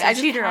was like, Once a I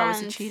just cheater, always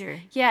a can't- cheater.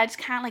 Yeah, I just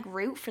can't like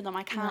root for them.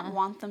 I can't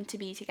want them to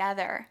be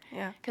together.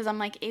 Yeah. Because I'm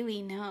like,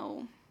 ew,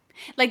 no.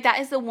 Like that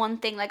is the one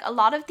thing. Like a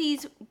lot of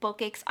these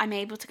book icks, I'm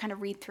able to kind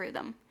of read through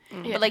them.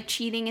 Yeah. But like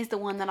cheating is the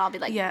one that I'll be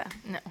like, Yeah.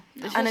 No.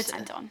 And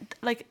I'm done.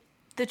 Like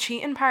the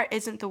cheating part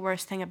isn't the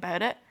worst thing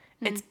about it.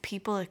 It's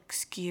people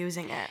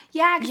excusing it.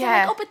 Yeah, because they're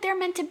Yeah. like, oh, but they're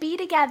meant to be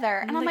together.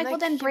 And I'm like, well,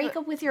 then yeah, break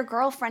but- up with your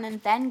girlfriend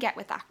and then get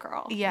with that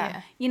girl.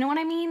 Yeah. You know what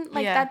I mean?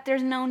 Like Yeah. that,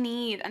 there's no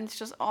need. And it's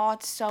just, oh,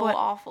 it's so But-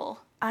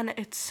 awful. And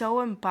it's so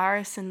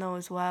embarrassing though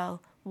as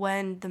well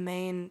when the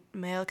main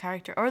male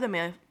character or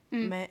the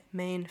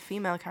main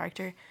female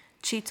character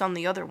cheats on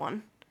the other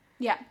one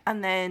Yeah.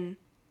 and then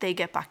they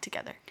get back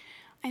together.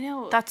 I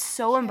know. That's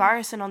so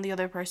embarrassing on the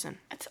other person.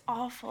 It's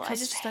awful. I Because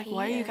just it's like, hate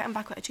why are you it. getting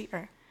back with a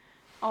cheater?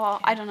 Oh,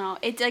 I don't know.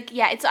 It's like,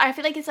 yeah, I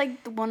feel like it's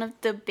like one of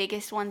the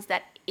biggest ones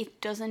that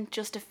it doesn't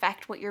just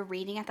affect what you're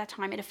reading at that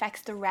time. It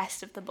affects the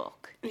rest of the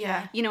book.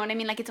 Yeah. You know what I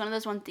mean? Like it's one of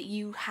those ones that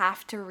you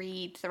have to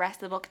read the rest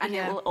of the book and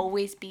Yeah. it will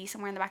always be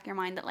somewhere in the back of your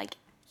mind that like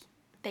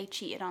they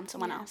cheated on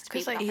someone else to be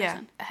with Because, like, that yeah.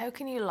 person. How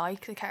can you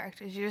like the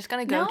characters? You're just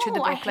gonna go through the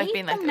No, I book like hate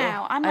being like, them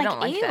now. oh, I'm I like, don't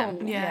like ew.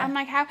 them. Yeah. I'm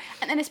like, how?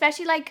 And then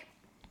especially like,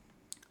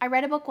 I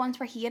read a book once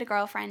where he had a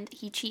girlfriend.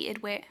 He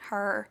cheated with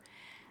her,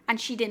 and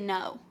she didn't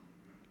know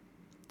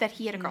that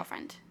he had a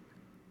girlfriend,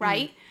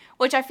 right?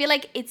 Which I feel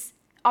like it's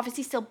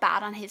obviously still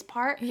bad on his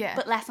part, Yeah.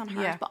 but less on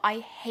hers. Yeah. But I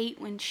hate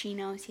when she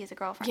knows he has a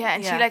girlfriend. Yeah,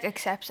 and Yeah. she like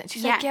accepts it.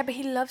 She's Yeah. like, yeah, but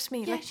he loves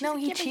me. Yeah, like, she's no, like,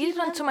 he yeah, but he cheated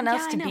on loves- someone yeah,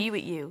 else I to know. be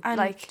with you. And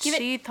like, Give it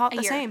she thought a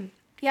the year. same.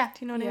 Yeah. Do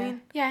you know what I Yeah.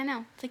 mean? Yeah, I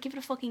know. It's like give it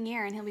a fucking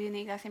year, and he'll be doing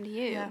the exact same to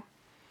you. Yeah.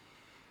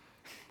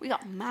 We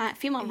got mad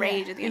female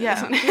rage at the end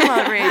Yeah. of this one.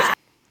 Female rage.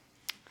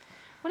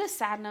 What a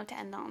sad note to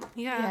end on.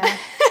 Yeah. yeah.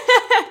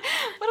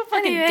 What a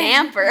fucking Anyway.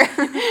 damper.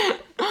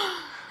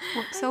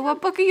 So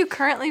what book are you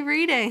currently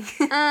reading?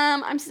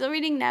 I'm still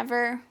reading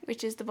Never,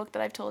 which is the book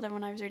that I've told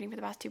everyone I was reading for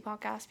the past 2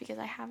 podcasts because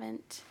I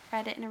haven't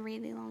read it in a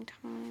really long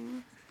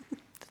time.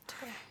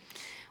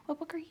 What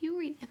book are you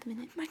reading at the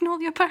minute?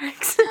 Magnolia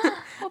Parks.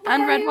 What book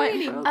And are Red, you White,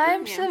 reading? and Pearl.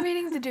 I'm Yeah. still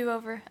reading The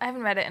Do-Over. I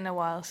haven't read it in a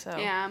while, so.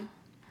 Yeah.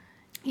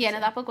 Yeah, no,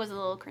 that book was a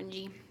little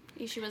cringy.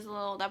 She was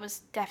that was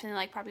definitely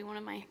like probably one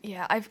of my,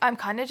 Yeah, I'm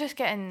kind of just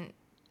getting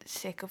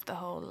sick of the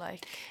whole,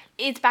 like.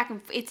 it's back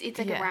and, it's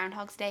like Yeah. a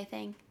Groundhog's Day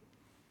thing.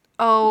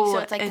 Oh, So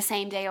it's like the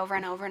same day over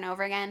and over and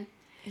over again.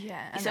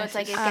 Yeah. and So it's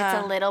like, it just-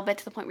 gets a little bit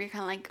to the point where you're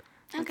kind of like,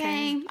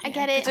 okay, I yeah, get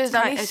but it. There's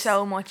not- only it's-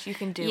 so much you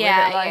can do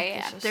Yeah, with it. Like, yeah, yeah.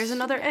 it's just- There's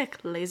another ick,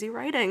 lazy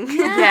writing.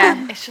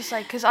 Yeah, it's just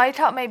like, because I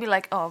thought maybe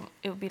like, oh,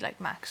 it would be like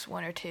max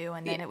 1 or 2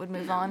 and then Yeah, it would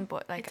move no. on,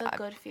 but like, It's a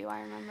good few,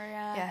 I remember,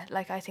 yeah,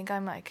 like I think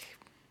I'm like,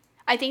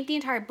 I think the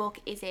entire book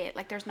is it.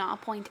 Like, there's not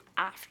a point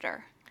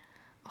after.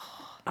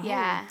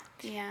 Yeah.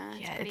 Yeah.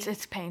 yeah, pretty-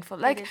 it's painful.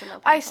 Like, is a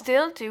little I painful.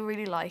 still do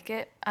really like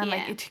it, and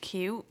like Yeah. it's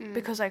cute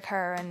because like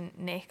her and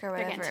Nick or They're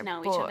whatever. getting to know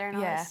each but, other and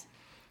all yeah, this.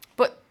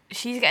 but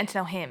she's getting to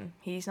know him.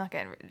 He's not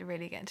getting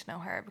really getting to know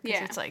her because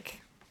Yeah. it's like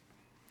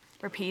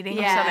repeating.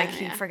 Yeah, so like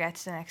he yeah.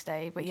 forgets the next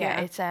day. But yeah,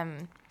 Yeah.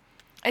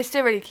 it's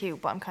still really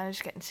cute. But I'm kind of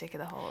just getting sick of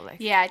the whole like.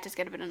 Yeah, it just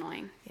get a bit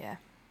annoying. Yeah.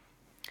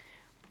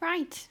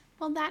 Right.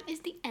 Well, that is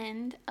the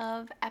end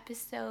of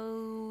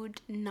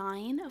episode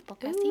 9 of Book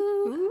Bestie.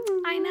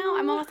 Ooh. I know,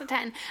 I'm almost at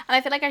 10. And I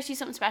feel like I should do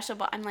something special,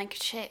 but I'm like,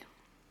 shit.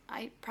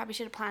 I probably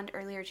should have planned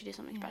earlier to do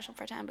something special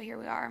for 10, but here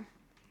we are.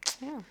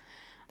 Yeah.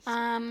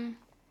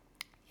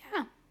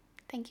 Yeah.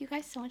 Thank you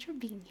guys so much for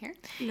being here.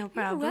 No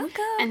problem.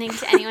 Welcome. And thanks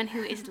to anyone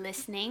who is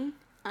listening.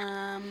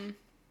 Yeah,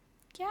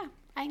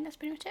 I think that's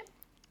pretty much it.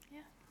 Yeah.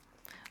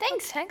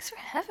 Thanks. Thanks for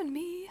having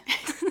me.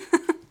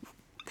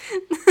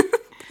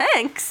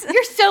 Thanks.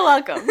 You're so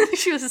welcome.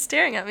 She was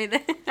staring at me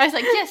there. I was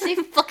like, yeah, say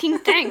fucking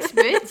thanks,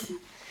 bitch.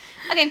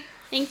 Okay,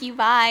 thank you.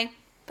 Bye.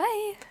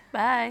 Bye.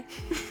 Bye.